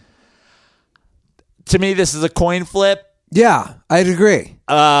 To me, this is a coin flip. Yeah, I'd agree.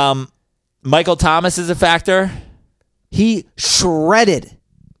 Michael Thomas is a factor. He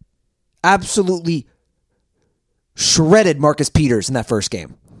absolutely shredded Marcus Peters in that first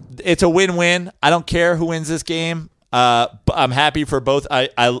game. It's a win-win. I don't care who wins this game. I'm happy for both.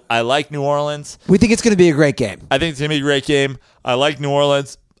 I like New Orleans. We think it's going to be a great game. I think it's going to be a great game. I like New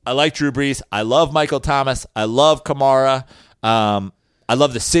Orleans. I like Drew Brees. I love Michael Thomas. I love Kamara. I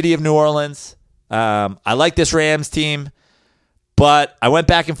love the city of New Orleans. I like this Rams team. But I went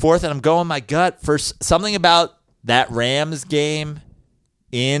back and forth, and I'm going my gut for something about that Rams game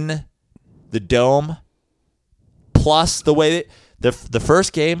in the Dome, plus the way the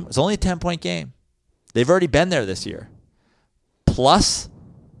first game was only a 10-point game. They've already been there this year. Plus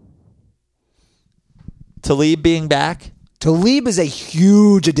Talib being back. Talib is a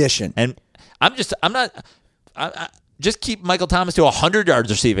huge addition. And just keep Michael Thomas to 100 yards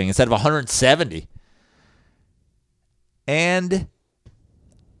receiving instead of 170. And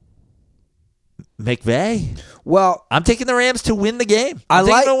McVay. Well, I'm taking the Rams to win the game. I'm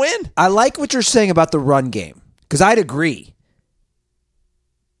taking them to win. I like what you're saying about the run game because I'd agree.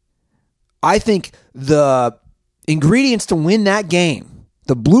 I think the ingredients to win that game,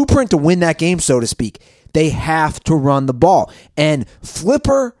 the blueprint to win that game, so to speak, they have to run the ball. And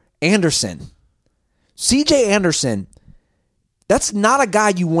Flipper Anderson, CJ Anderson, that's not a guy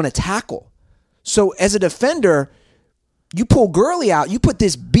you want to tackle. So as a defender, you pull Gurley out, you put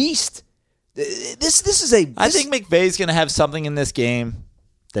this beast. I think McVay's going to have something in this game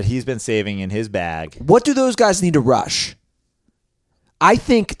that he's been saving in his bag. What do those guys need to rush? I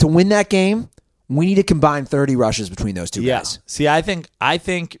think to win that game, we need to combine 30 rushes between those two guys. See, I think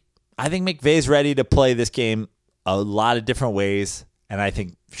McVay's ready to play this game a lot of different ways, and I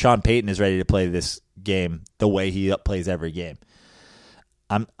think Sean Payton is ready to play this game the way he plays every game.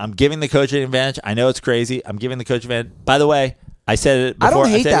 I'm giving the coach an advantage. I know it's crazy. I'm giving the coach an advantage. By the way, I said it before. I don't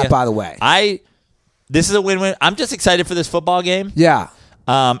hate that, by the way. This is a win-win. I'm just excited for this football game. Yeah.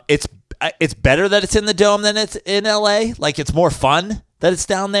 It's better that it's in the Dome than it's in LA. Like, it's more fun that it's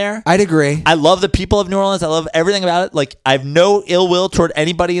down there. I'd agree. I love the people of New Orleans. I love everything about it. Like, I have no ill will toward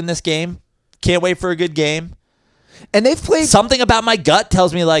anybody in this game. Can't wait for a good game. And they've played... Something about my gut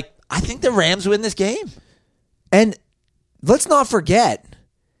tells me, like, I think the Rams win this game. And let's not forget,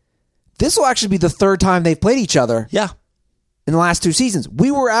 this will actually be the third time they've played each other. Yeah. In the last two seasons.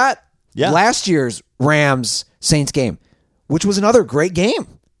 We were at last year's Rams-Saints game, which was another great game.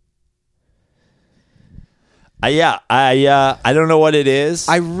 I don't know what it is.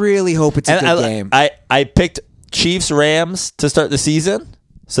 I really hope it's a good game. I picked Chiefs-Rams to start the season,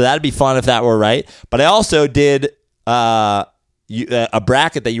 so that'd be fun if that were right. But I also did a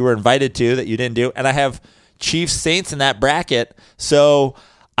bracket that you were invited to that you didn't do, and I have Chiefs-Saints in that bracket, so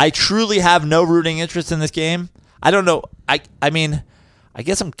I truly have no rooting interest in this game. I don't know. I mean, I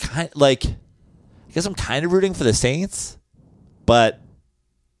guess I'm kind of rooting for the Saints, but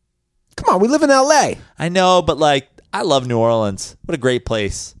come on, we live in LA. I know, but like, I love New Orleans. What a great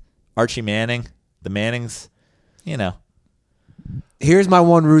place. Archie Manning, the Mannings, you know. Here's my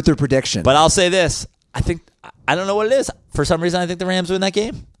one Ruther prediction. But I'll say this. I don't know what it is. For some reason, I think the Rams win that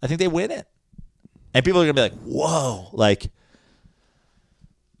game. I think they win it. And people are going to be like, whoa. Like,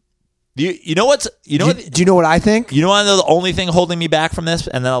 do you know what? Do you know what I think? You know what I know the only thing holding me back from this,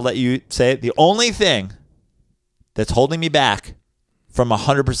 and then I'll let you say it. The only thing that's holding me back from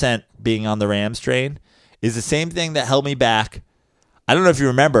 100% being on the Rams train is the same thing that held me back. I don't know if you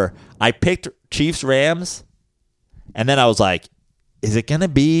remember. I picked Chiefs-Rams, and then I was like, is it going to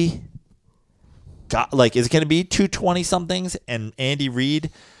be 220-somethings and Andy Reid?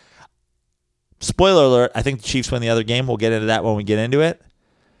 Spoiler alert, I think the Chiefs win the other game. We'll get into that when we get into it.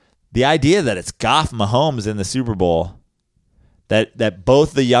 The idea that it's Goff Mahomes in the Super Bowl, that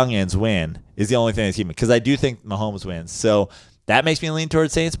both the youngins win, is the only thing that's keeping me, because I do think Mahomes wins. So that makes me lean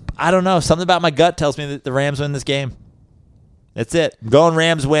towards Saints. I don't know. Something about my gut tells me that the Rams win this game. That's it. I'm going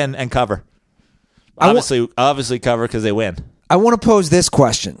Rams win and cover. Obviously cover because they win. I want to pose this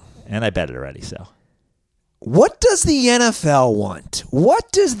question. And I bet it already, so. What does the NFL want?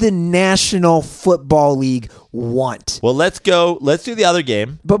 What does the National Football League want? Well, let's go. Let's do the other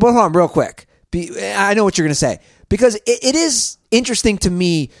game. But hold on real quick. I know what you're going to say. Because it is interesting to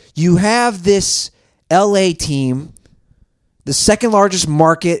me. You have this LA team, the second largest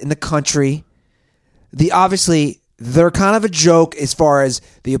market in the country. Obviously, they're kind of a joke as far as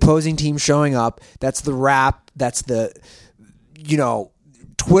the opposing team showing up. That's the rap. That's the,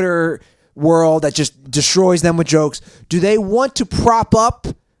 Twitter world that just destroys them with jokes. Do they want to prop up,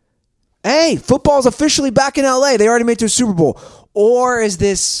 hey, football's officially back in LA. They already made it to a Super Bowl. Or does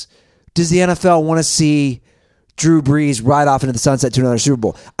the NFL want to see Drew Brees ride off into the sunset to another Super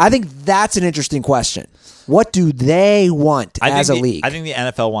Bowl? I think that's an interesting question. What do they want as a league? I think the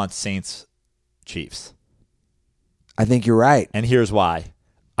NFL wants Saints Chiefs. I think you're right. And here's why.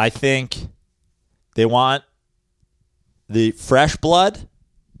 I think they want the fresh blood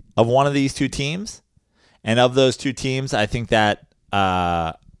of one of these two teams. And of those two teams, I think that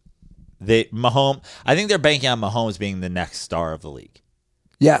I think they're banking on Mahomes being the next star of the league.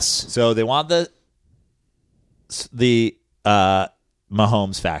 Yes. So they want the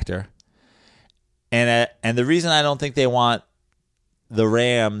Mahomes factor. And the reason I don't think they want the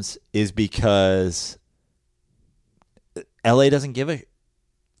Rams is because LA doesn't give a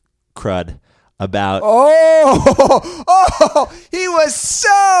crud about. Oh, he was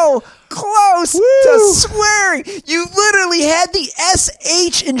so close to swearing. You literally had the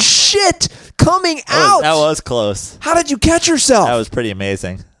SH and shit coming out. That was close. How did you catch yourself? That was pretty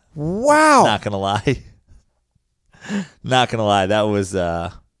amazing. Wow. Not going to lie. Not going to lie. That was. I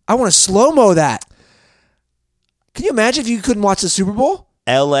want to slow-mo that. Can you imagine if you couldn't watch the Super Bowl?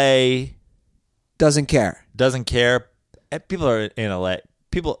 LA doesn't care. Doesn't care. People are in LA.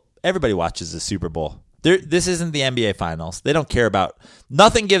 Everybody watches the Super Bowl. This isn't the NBA Finals. They don't care about.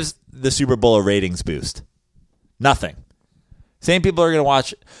 Nothing gives the Super Bowl a ratings boost. Nothing. Same people are going to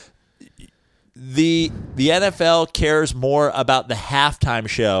watch. The NFL cares more about the halftime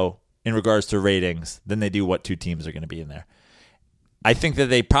show in regards to ratings than they do what two teams are going to be in there. I think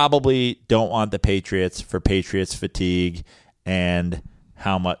that they probably don't want the Patriots for Patriots fatigue and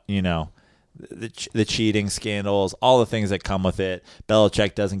how much, the cheating scandals, all the things that come with it.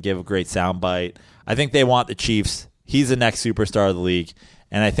 Belichick doesn't give a great soundbite. I think they want the Chiefs. He's the next superstar of the league.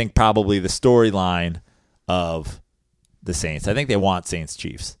 And I think probably the storyline of the Saints. I think they want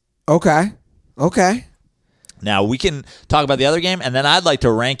Saints-Chiefs. Okay. Now, we can talk about the other game, and then I'd like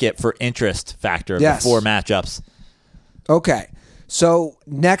to rank it for interest factor of the four matchups. Okay. So,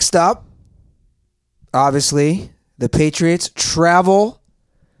 next up, obviously, the Patriots travel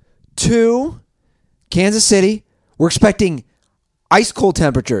to Kansas City. We're expecting ice-cold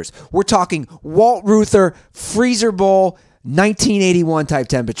temperatures. We're talking Walt Ruther Freezer Bowl 1981 type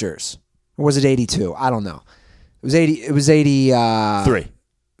temperatures. Or was it 82? I don't know. It was 80. It was 83. It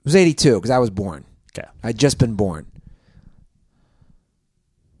was 82 because I was born. Okay. I'd just been born.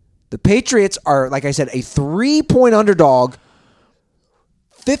 The Patriots are, like I said, a 3-point underdog.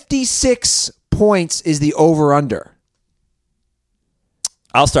 56 points is the over-under.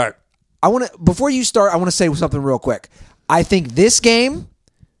 I'll start. Before you start, I want to say something real quick. I think this game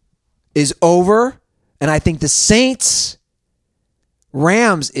is over, and I think the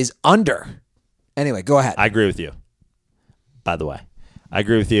Saints-Rams is under. Anyway, go ahead. I agree with you. By the way, I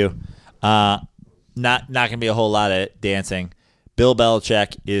agree with you. Not going to be a whole lot of dancing. Bill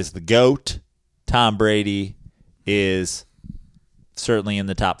Belichick is the GOAT. Tom Brady is certainly in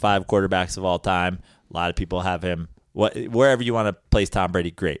the top 5 quarterbacks of all time. A lot of people have him. Wherever you want to place Tom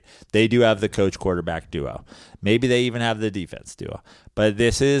Brady, great. They do have the coach-quarterback duo. Maybe they even have the defense duo. But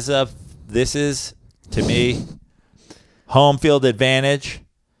this is, to me, home field advantage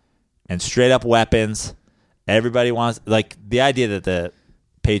and straight-up weapons. Everybody wants, the idea that the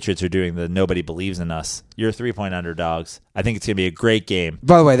Patriots are doing the nobody believes in us. You're 3-point underdogs. I think it's going to be a great game.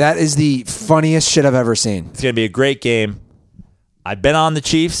 By the way, that is the funniest shit I've ever seen. It's going to be a great game. I've been on the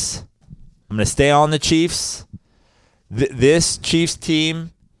Chiefs. I'm going to stay on the Chiefs. This Chiefs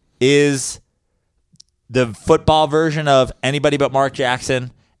team is the football version of anybody but Mark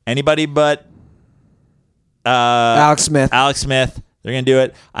Jackson, anybody but Alex Smith. They're going to do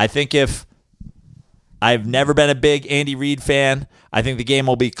it. I think I've never been a big Andy Reid fan. I think the game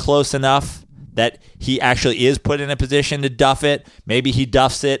will be close enough that he actually is put in a position to duff it. Maybe he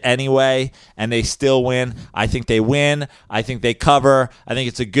duffs it anyway, and they still win. I think they win. I think they cover. I think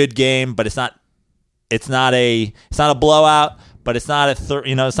it's a good game, but it's not a blowout. But it's not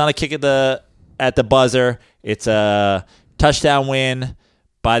it's not a kick at the buzzer. It's a touchdown win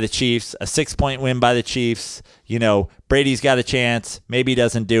by the Chiefs, a 6-point win by the Chiefs. Brady's got a chance. Maybe he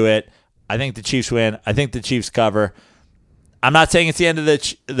doesn't do it. I think the Chiefs win. I think the Chiefs cover. I'm not saying it's the end of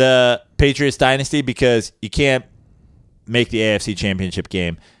the Patriots dynasty, because you can't make the AFC Championship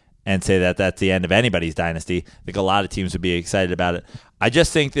game and say that that's the end of anybody's dynasty. I think a lot of teams would be excited about it. I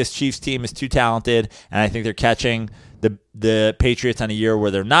just think this Chiefs team is too talented, and I think they're catching the Patriots on a year where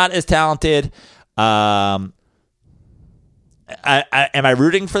they're not as talented. Am I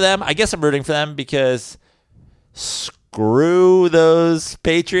rooting for them? I guess I'm rooting for them because screw those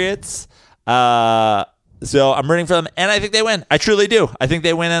Patriots. So I'm rooting for them, and I think they win. I truly do. I think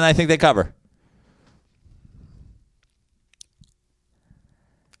they win, and I think they cover.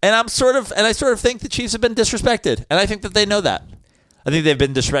 And I sort of think the Chiefs have been disrespected, and I think that they know that. I think they've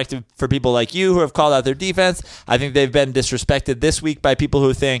been disrespected for people like you who have called out their defense. I think they've been disrespected this week by people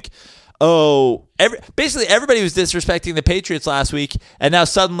who think, basically everybody was disrespecting the Patriots last week, and now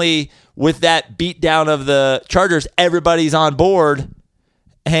suddenly with that beatdown of the Chargers, everybody's on board.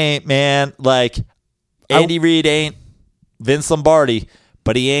 Hey, man, Andy Reid ain't Vince Lombardi,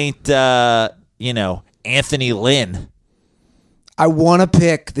 but he ain't, Anthony Lynn. I want to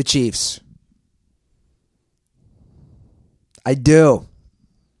pick the Chiefs. I do.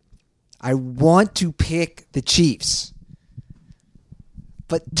 I want to pick the Chiefs.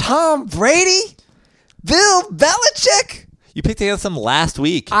 But Tom Brady? Bill Belichick? You picked against them last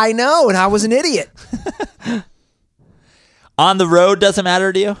week. I know, and I was an idiot. On the road doesn't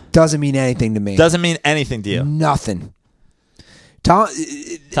matter to you? Doesn't mean anything to me. Doesn't mean anything to you? Nothing. Tom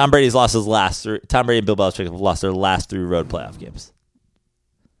Brady's lost his last three. Tom Brady and Bill Belichick have lost their last 3 road playoff games.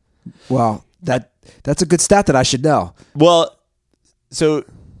 Well, that's a good stat that I should know. Well, so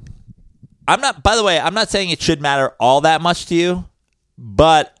I'm not saying it should matter all that much to you,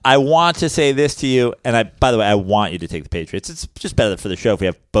 but I want to say this to you, and I want you to take the Patriots. It's just better for the show if we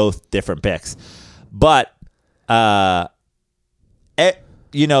have both different picks. But the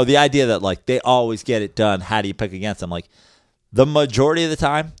idea that they always get it done, how do you pick against them? The majority of the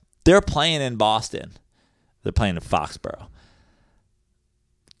time, they're playing in Boston. They're playing in Foxborough.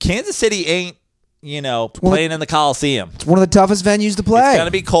 Kansas City ain't, playing in the Coliseum. It's one of the toughest venues to play. It's going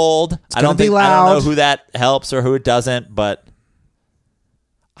to be cold. I don't know who that helps or who it doesn't, but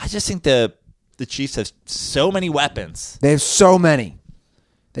I just think the Chiefs have so many weapons. They have so many.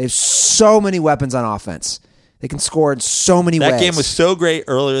 They have so many weapons on offense. They can score in so many ways. That game was so great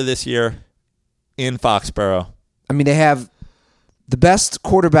earlier this year in Foxborough. I mean, they have the best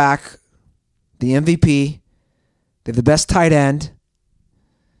quarterback, the MVP. They have the best tight end.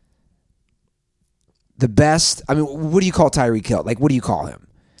 The best. I mean, what do you call Tyreek Hill? What do you call him?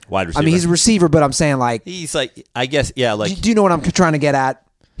 Wide receiver. I mean, he's a receiver, but I'm saying he's I guess, yeah. Do you know what I'm trying to get at?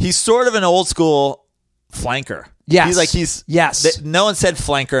 He's sort of an old school flanker. Yes. Yes. No one said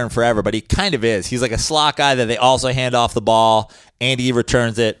flanker in forever, but he kind of is. He's like a slot guy that they also hand off the ball, and he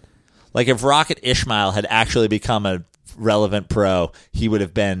returns it. If Rocket Ishmael had actually become a relevant pro, he would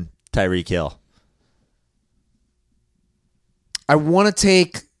have been Tyreek Hill. I want to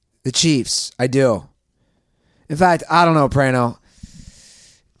take the Chiefs. I do. In fact, I don't know, Prano.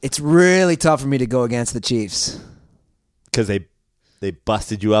 It's really tough for me to go against the Chiefs. Because they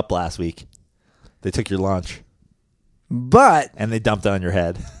busted you up last week. They took your lunch. And they dumped it on your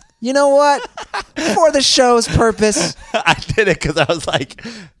head. You know what? For the show's purpose. I did it because I was like,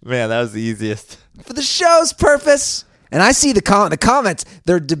 man, that was the easiest. For the show's purpose. And I see the comments.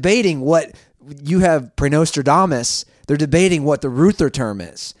 They're debating what you have Prenostradamus. They're debating what the Ruther term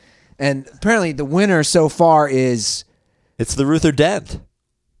is. And apparently the winner so far is... It's the Ruther Dent.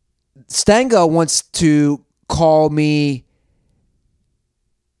 Stango wants to call me...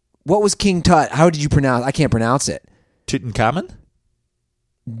 What was King Tut? How did you pronounce? I can't pronounce it. Tutankhamun?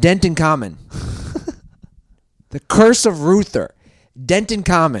 Denton-Common. The Curse of Ruther.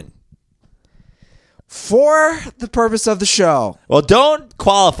 Denton-Common. For the purpose of the show. Well, don't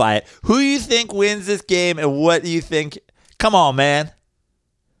qualify it. Who do you think wins this game, and what do you think? Come on, man.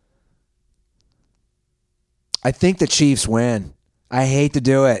 I think the Chiefs win. I hate to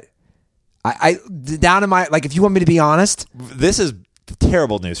do it. I down to my if you want me to be honest, this is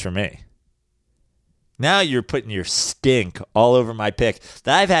terrible news for me. Now you're putting your stink all over my pick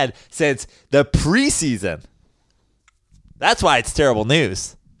that I've had since the preseason. That's why it's terrible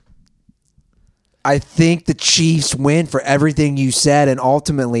news. I think the Chiefs win for everything you said, and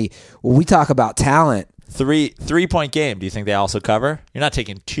ultimately, when we talk about talent, 3-point game. Do you think they also cover? You're not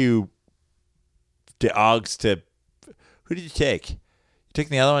taking 2 dogs to. Who did you take? You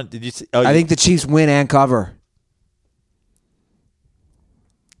taking the other one? Did you? I think the Chiefs win and cover.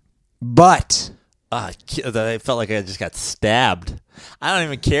 But I felt like I just got stabbed. I don't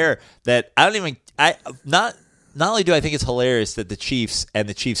even care that. Not only do I think it's hilarious that the Chiefs and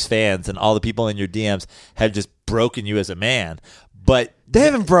the Chiefs fans and all the people in your DMs have just broken you as a man, but they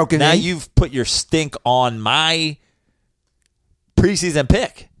haven't broken now me. You've put your stink on my preseason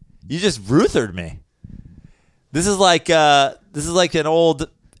pick. You just Ruthered me. This is like an old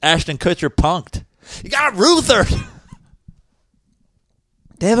Ashton Kutcher punked. You got Ruthered.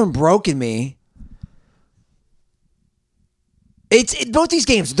 They haven't broken me. Both these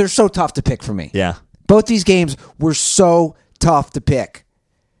games, they're so tough to pick for me. Yeah. Both these games were so tough to pick.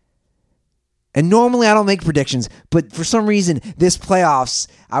 And normally I don't make predictions, but for some reason, this playoffs,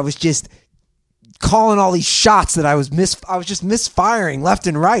 I was just calling all these shots that I was just misfiring left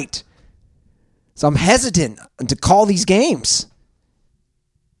and right. So I'm hesitant to call these games.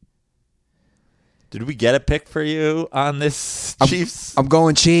 Did we get a pick for you on this Chiefs? I'm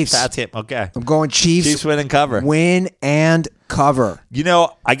going Chiefs. That's it. Okay. I'm going Chiefs. Chiefs win and cover. Win and cover. You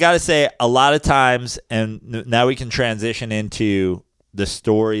know, I got to say, a lot of times, and now we can transition into the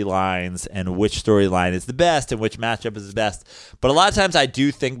storylines and which storyline is the best and which matchup is the best. But a lot of times I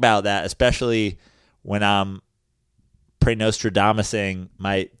do think about that, especially when I'm pre-Nostradamusing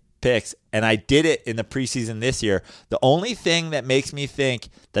my picks. And I did it in the preseason this year. The only thing that makes me think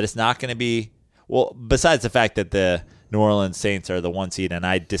that it's not going to be, well, besides the fact that the New Orleans Saints are the 1 seed, and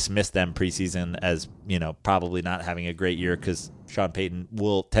I dismissed them preseason as, probably not having a great year because Sean Payton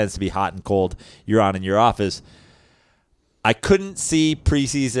tends to be hot and cold year on and year off. I couldn't see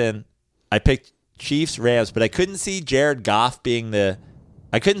preseason. I picked Chiefs, Rams, but I couldn't see Jared Goff I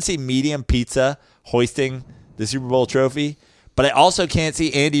couldn't see medium pizza hoisting the Super Bowl trophy, but I also can't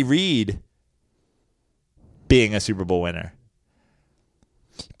see Andy Reid being a Super Bowl winner.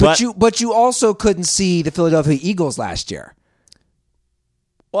 But you also couldn't see the Philadelphia Eagles last year.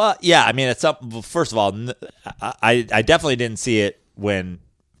 Well, yeah, I mean, it's up. First of all, I definitely didn't see it when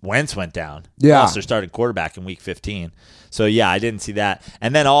Wentz went down. Yeah, lost their starting quarterback in Week 15. So yeah, I didn't see that.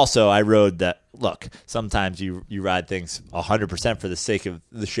 And then also, I rode that. Look, sometimes you ride things 100% for the sake of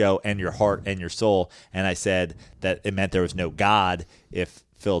the show and your heart and your soul. And I said that it meant there was no God if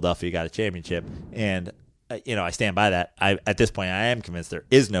Philadelphia got a championship. And I stand by that. At this point, I am convinced there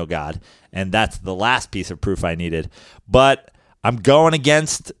is no God, and that's the last piece of proof I needed. But I'm going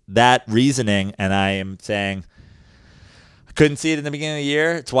against that reasoning, and I am saying I couldn't see it in the beginning of the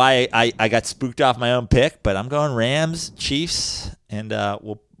year. It's why I got spooked off my own pick. But I'm going Rams, Chiefs, and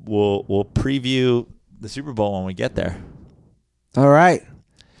we'll preview the Super Bowl when we get there. All right,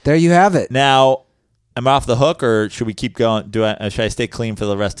 there you have it. Now, am I off the hook, or should we keep going? Should I stay clean for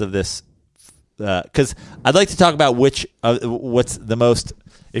the rest of this? Because I'd like to talk about what's the most,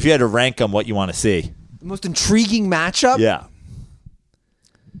 if you had to rank them, what you want to see. The most intriguing matchup? Yeah.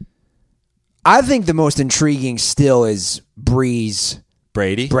 I think the most intriguing still is Breeze.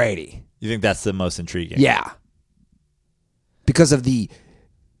 Brady? Brady. You think that's the most intriguing? Yeah. Because of the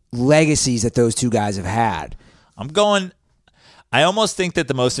legacies that those two guys have had. I almost think that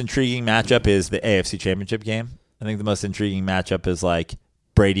the most intriguing matchup is the AFC Championship game. I think the most intriguing matchup is like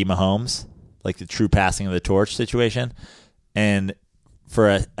Brady Mahomes. Like the true passing of the torch situation. And for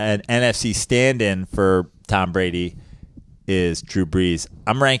an NFC stand-in for Tom Brady is Drew Brees.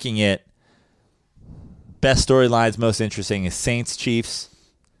 I'm ranking it best storylines, most interesting is Saints Chiefs,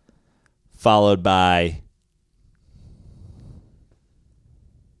 followed by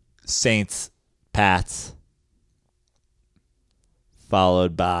Saints Pats,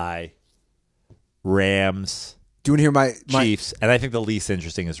 followed by Rams Do you want to hear my Chiefs, and I think the least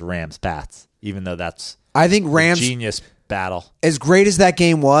interesting is Rams Pats, even though that's I think Rams a genius battle. As great as that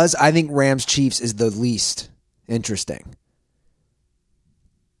game was, I think Rams Chiefs is the least interesting.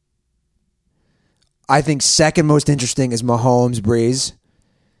 I think second most interesting is Mahomes Breeze,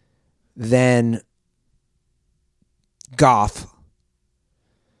 then Goff.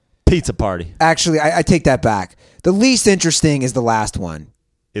 Pizza party Actually, I take that back. The least interesting is the last one.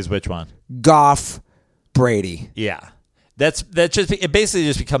 is which one? Goff, Brady. Yeah. It basically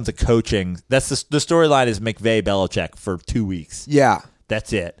just becomes a coaching. That's the storyline is McVay Belichick for 2 weeks. Yeah.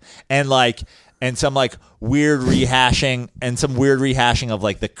 That's it. And some weird rehashing of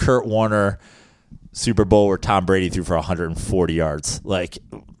like the Kurt Warner Super Bowl where Tom Brady threw for 140 yards. Like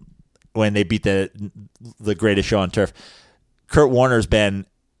when they beat the greatest show on turf. Kurt Warner's been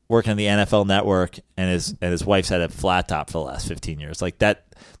working the NFL Network, and his wife's had a flat top for the last 15 years. Like that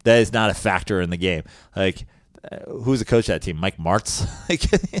is not a factor in the game. Like, who's the coach of that team? Mike Martz? Like,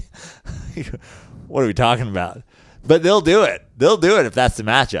 what are we talking about? But they'll do it. They'll do it if that's the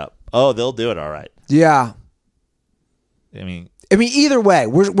matchup. Oh, they'll do it all right. Yeah. I mean, either way,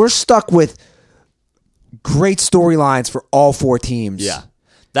 we're stuck with great storylines for all four teams. yeah.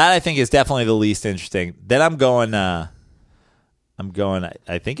 That I think is definitely the least interesting. Then I'm going. I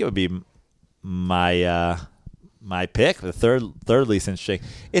think it would be my pick, the third least interesting.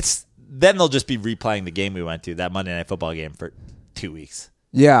 It's then they'll just be replaying the game we went to, that Monday Night Football game, for 2 weeks.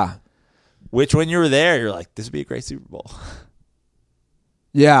 Yeah. Which, when you were there, you're like, this would be a great Super Bowl.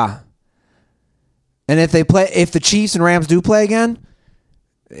 Yeah. And if the Chiefs and Rams do play again,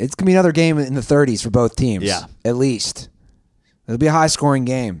 it's gonna be another game in the 30s for both teams. Yeah, at least it'll be a high-scoring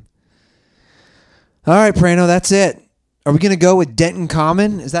game. All right, Prano, that's it. Are we gonna go with Denton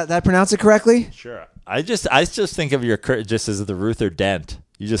Common? Is that pronounce it correctly? Sure. I just think of your just as the Ruther dent.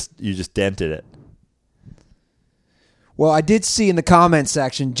 You just dented it. Well, I did see in the comments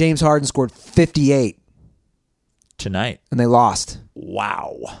section James Harden scored 58 tonight, and they lost.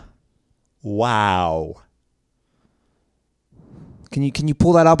 Wow. Can you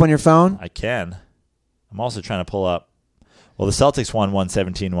pull that up on your phone? I can. I'm also trying to pull up. Well, the Celtics won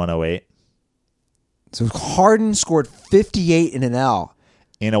 117-108. So Harden scored 58 in an L.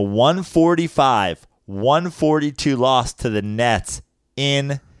 In a 145-142 loss to the Nets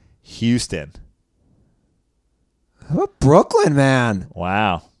in Houston. How about Brooklyn, man?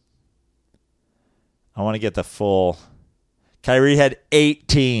 Wow. I want to get the full. Kyrie had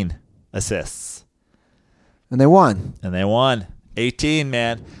 18 assists. And they won. 18,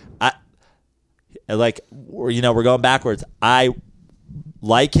 man. We're going backwards. I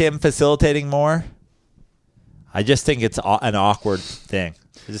like him facilitating more. I just think it's an awkward thing.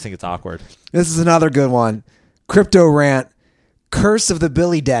 I just think it's awkward. This is another good one. Crypto rant. Curse of the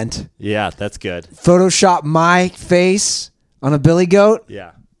Billy Dent. Yeah, that's good. Photoshop my face on a billy goat.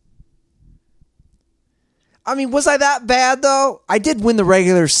 Yeah. I mean, was I that bad, though? I did win the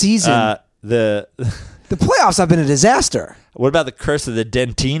regular season. The playoffs have been a disaster. What about the curse of the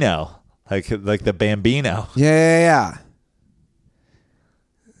Dentino? Like the Bambino. Yeah.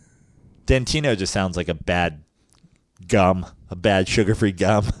 Dentino just sounds like a bad gum, a bad sugar-free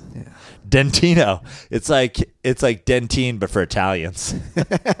gum. Yeah. Dentino. It's like Dentine, but for Italians. 4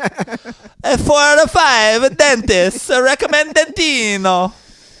 out of 5 dentists recommend Dentino.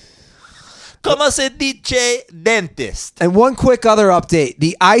 Como se dice dentist? And one quick other update.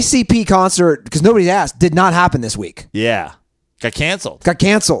 The ICP concert, because nobody asked, did not happen this week. Yeah. Got canceled.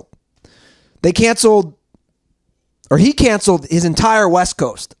 They canceled, or he canceled his entire West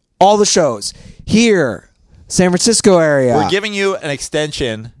Coast. All the shows. Here, San Francisco area. We're giving you an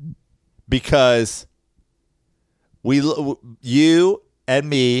extension because you and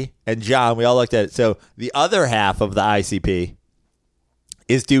me and John, we all looked at it. So the other half of the ICP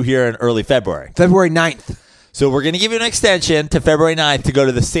is due here in early February. February 9th. So we're going to give you an extension to February 9th to go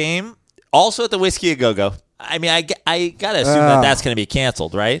to the same, also at the Whiskey A Go-Go. I mean, I got to assume that's going to be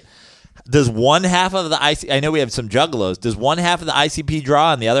canceled, right? Does one half of the ICP, I know we have some juggalos, does one half of the ICP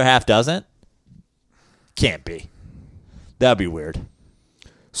draw and the other half doesn't? Can't be. That'd be weird.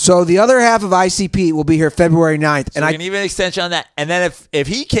 So the other half of ICP will be here February 9th. So and I can even an extension on that. And then if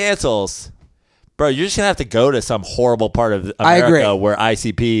he cancels, bro, you're just going to have to go to some horrible part of America where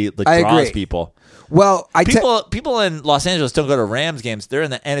ICP draws people. Well, people in Los Angeles don't go to Rams games. They're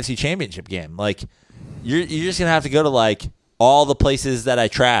in the NFC Championship game. Like, you're just going to have to go to, like, all the places that I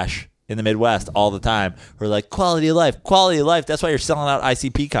trash in the Midwest all the time. We're like, quality of life. That's why you're selling out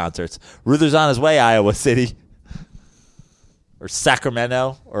ICP concerts. Ruther's on his way, Iowa City. Or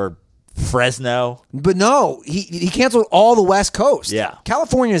Sacramento. Or Fresno. But no, he canceled all the West Coast. Yeah.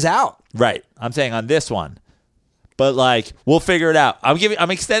 California's out. Right. I'm saying on this one. But, like, we'll figure it out. I'm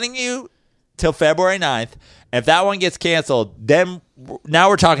extending you till February 9th. If that one gets canceled, then now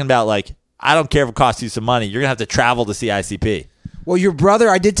we're talking about, like, I don't care if it costs you some money. You're going to have to travel to see ICP. Well, your brother,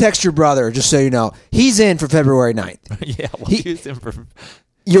 I did text your brother, just so you know. He's in for February 9th. Yeah, he's in for...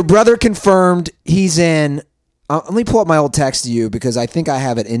 Your brother confirmed he's in. Let me pull up my old text to you because I think I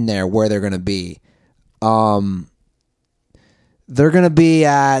have it in there where they're going to be. They're going to be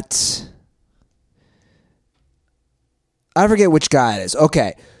at... I forget which guy it is.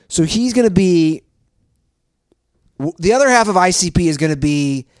 Okay, so he's going to be... The other half of ICP is going to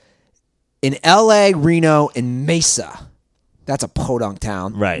be in L.A., Reno, and Mesa. That's a podunk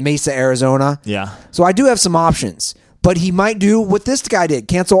town. Right. Mesa, Arizona. Yeah. So I do have some options. But he might do what this guy did.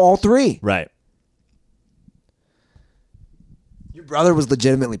 Cancel all three. Right. brother was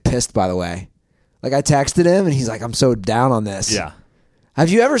legitimately pissed, by the way. Like, I texted him, and he's like, I'm so down on this. Yeah. Have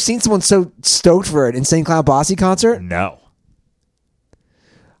you ever seen someone so stoked for an Insane Clown Posse concert? No.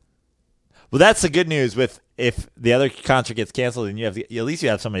 Well, that's the good news with if the other concert gets canceled and at least you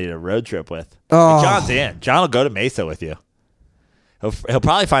have somebody to road trip with. Oh. Like John's in. John will go to Mesa with you. He'll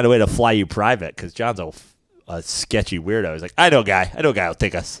probably find a way to fly you private because John's a sketchy weirdo. He's like, I know a guy who'll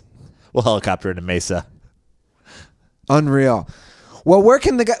take us. We'll helicopter into Mesa. Unreal. Well, where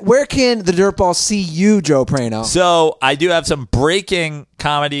can the Dirtballs see you, Joe Prano? So I do have some breaking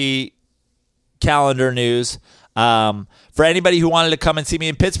comedy calendar news. For anybody who wanted to come and see me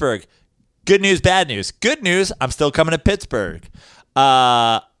in Pittsburgh, good news, bad news. Good news, I'm still coming to Pittsburgh.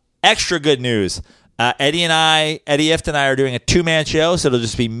 Extra good news. Eddie Ifft and I are doing a 2-man show, so it'll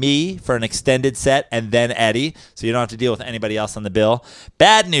just be me for an extended set and then Eddie, so you don't have to deal with anybody else on the bill.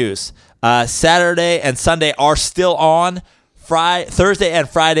 Bad news. Saturday and Sunday are still on. Thursday and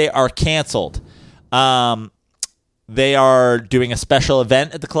Friday are canceled. They are doing a special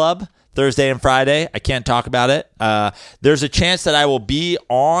event at the club Thursday and Friday. I can't talk about it. There's a chance that I will be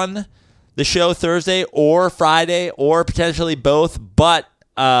on the show Thursday or Friday or potentially both, but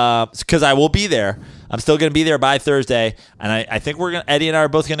because I will be there. I'm still going to be there by Thursday, and I think Eddie and I are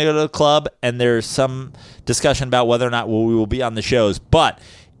both going to go to the club, and there's some discussion about whether or not we will be on the shows. But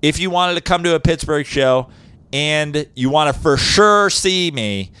if you wanted to come to a Pittsburgh show and you want to for sure see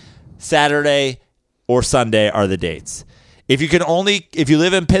me, Saturday or Sunday are the dates. If you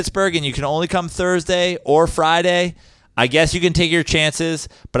live in Pittsburgh and you can only come Thursday or Friday, I guess you can take your chances,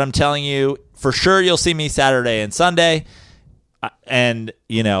 but I'm telling you, for sure you'll see me Saturday and Sunday. And,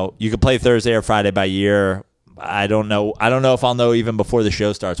 you can play Thursday or Friday by year. I don't know if I'll know even before the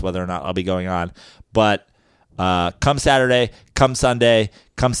show starts whether or not I'll be going on. But come Saturday, come Sunday,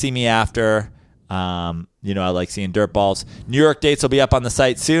 come see me after. I like seeing Dirtballs. New York dates will be up on the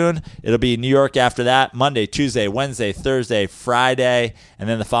site soon. It'll be New York after that, Monday, Tuesday, Wednesday, Thursday, Friday, and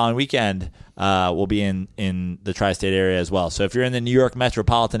then the following weekend we'll be in the tri-state area as well. So if you're in the New York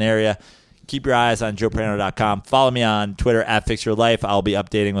metropolitan area, keep your eyes on joeprano.com. Follow me on Twitter at FixYourLife. I'll be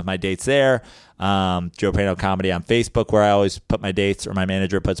updating with my dates there. Joe Prano Comedy on Facebook, where I always put my dates, or my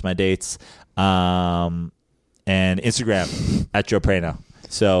manager puts my dates. And Instagram at Joe Prano.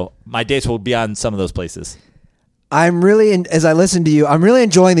 So my dates will be on some of those places. As I listen to you, I'm really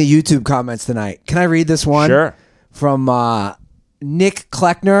enjoying the YouTube comments tonight. Can I read this one? Sure. From Nick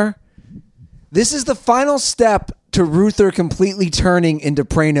Kleckner. This is the final step to Ruther completely turning into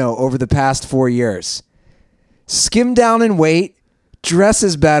Prano over the past 4 years. Skim down in weight, dress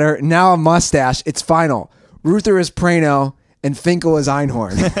is better, now a mustache. It's final. Ruther is Prano, and Finkel is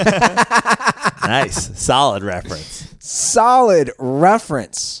Einhorn. Nice. Solid reference. Solid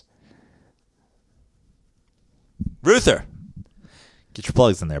reference. Ruther, get your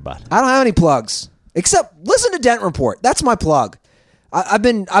plugs in there, bud. I don't have any plugs, except listen to Dent Report. That's my plug. I've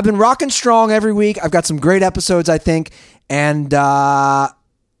been rocking strong every week. I've got some great episodes, I think, and I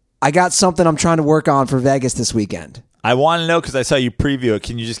got something I'm trying to work on for Vegas this weekend. I want to know because I saw you preview it.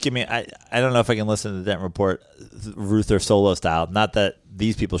 Can you just give me? I don't know if I can listen to the Dent Report Ruther solo style. Not that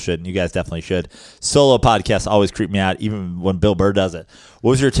these people shouldn't. You guys definitely should. Solo podcasts always creep me out, even when Bill Burr does it.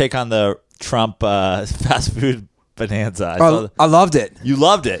 What was your take on the Trump fast food bonanza? I loved it. You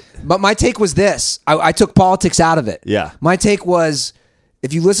loved it. But my take was this. I took politics out of it. Yeah. My take was,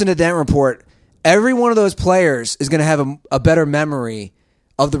 if you listen to Dent Report, every one of those players is going to have a better memory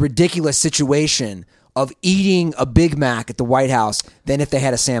of the ridiculous situation of eating a Big Mac at the White House than if they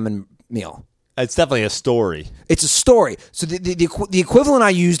had a salmon meal. It's definitely a story. It's a story. So the equivalent I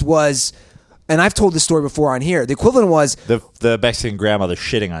used was, and I've told this story before on here, the equivalent was the Mexican grandmother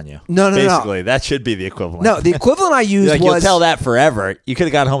shitting on you. No. Basically, that should be the equivalent. No, the equivalent I used was... You'll tell that forever. You could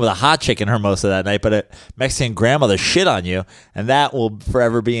have gone home with a hot chicken hermosa that night, but a Mexican grandmother shit on you, and that will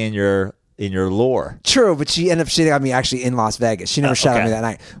forever be in your lore. True, but she ended up shitting on me actually in Las Vegas. She never shot on me that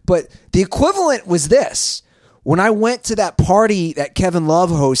night. But the equivalent was this. When I went to that party that Kevin Love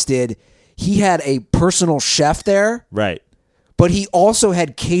hosted, he had a personal chef there. Right. But he also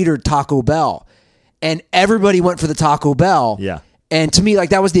had catered Taco Bell. And everybody went for the Taco Bell. Yeah. And to me,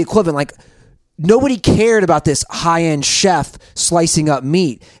 that was the equivalent. Nobody cared about this high-end chef slicing up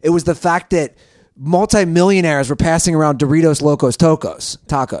meat. It was the fact that multimillionaires were passing around Doritos Locos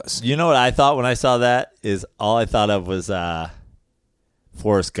Tacos. You know what I thought when I saw that? Is all I thought of was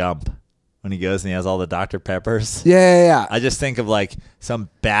Forrest Gump when he goes and he has all the Dr. Peppers. Yeah. I just think of some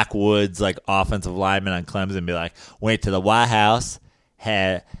backwoods offensive lineman on Clemson be like, went to the White House,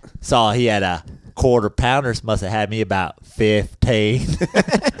 saw he had a quarter pounders, must have had me about 15.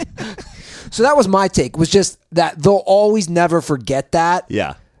 So that was my take, was just that they'll always never forget that.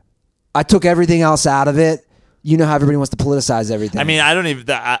 Yeah. I took everything else out of it. You know how everybody wants to politicize everything. I mean, I don't even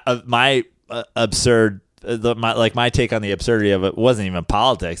my absurd my take on the absurdity of it wasn't even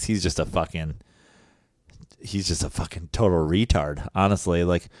politics. He's just a fucking total retard. Honestly,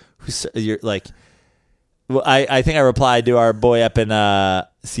 like you're like. Well, I think I replied to our boy up in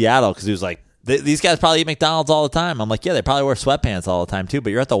Seattle because he was like, these guys probably eat McDonald's all the time. I'm like, yeah, they probably wear sweatpants all the time too. But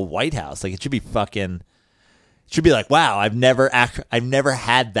you're at the White House. Like, it should be like, wow, I've never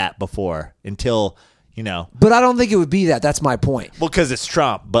had that before until, you know. But I don't think it would be that. That's my point. Well, because it's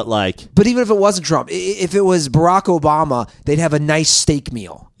Trump. But even if it wasn't Trump, if it was Barack Obama, they'd have a nice steak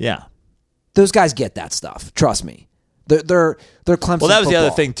meal. Yeah, those guys get that stuff. Trust me. They're Clemson. Well, that was football. the other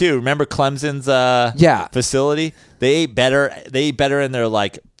thing too. Remember Clemson's facility? They ate better in their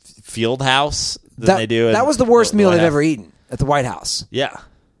like field house than they do. That was the worst meal they've ever eaten at the White House. Yeah.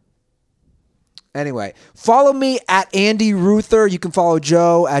 Anyway, follow me at Andy Ruther. You can follow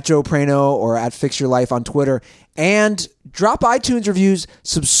Joe at Joe Prano or at Fix Your Life on Twitter. And drop iTunes reviews.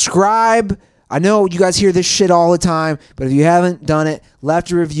 Subscribe. I know you guys hear this shit all the time, but if you haven't done it,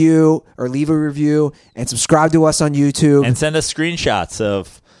 leave a review and subscribe to us on YouTube. And send us screenshots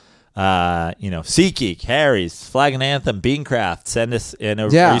of, SeatGeek, Harry's, Flag and Anthem, Beancraft. Send us in.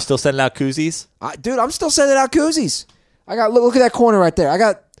 Are you still sending out koozies? Dude, I'm still sending out koozies. I got look at that corner right there. I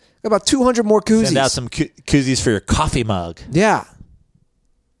got about 200 more koozies. Send out some koozies for your coffee mug. Yeah.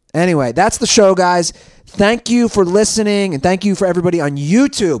 Anyway, that's the show, guys. Thank you for listening, and thank you for everybody on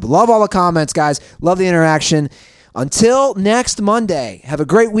YouTube. Love all the comments, guys. Love the interaction. Until next Monday, have a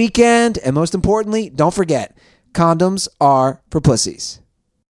great weekend, and most importantly, don't forget, condoms are for pussies.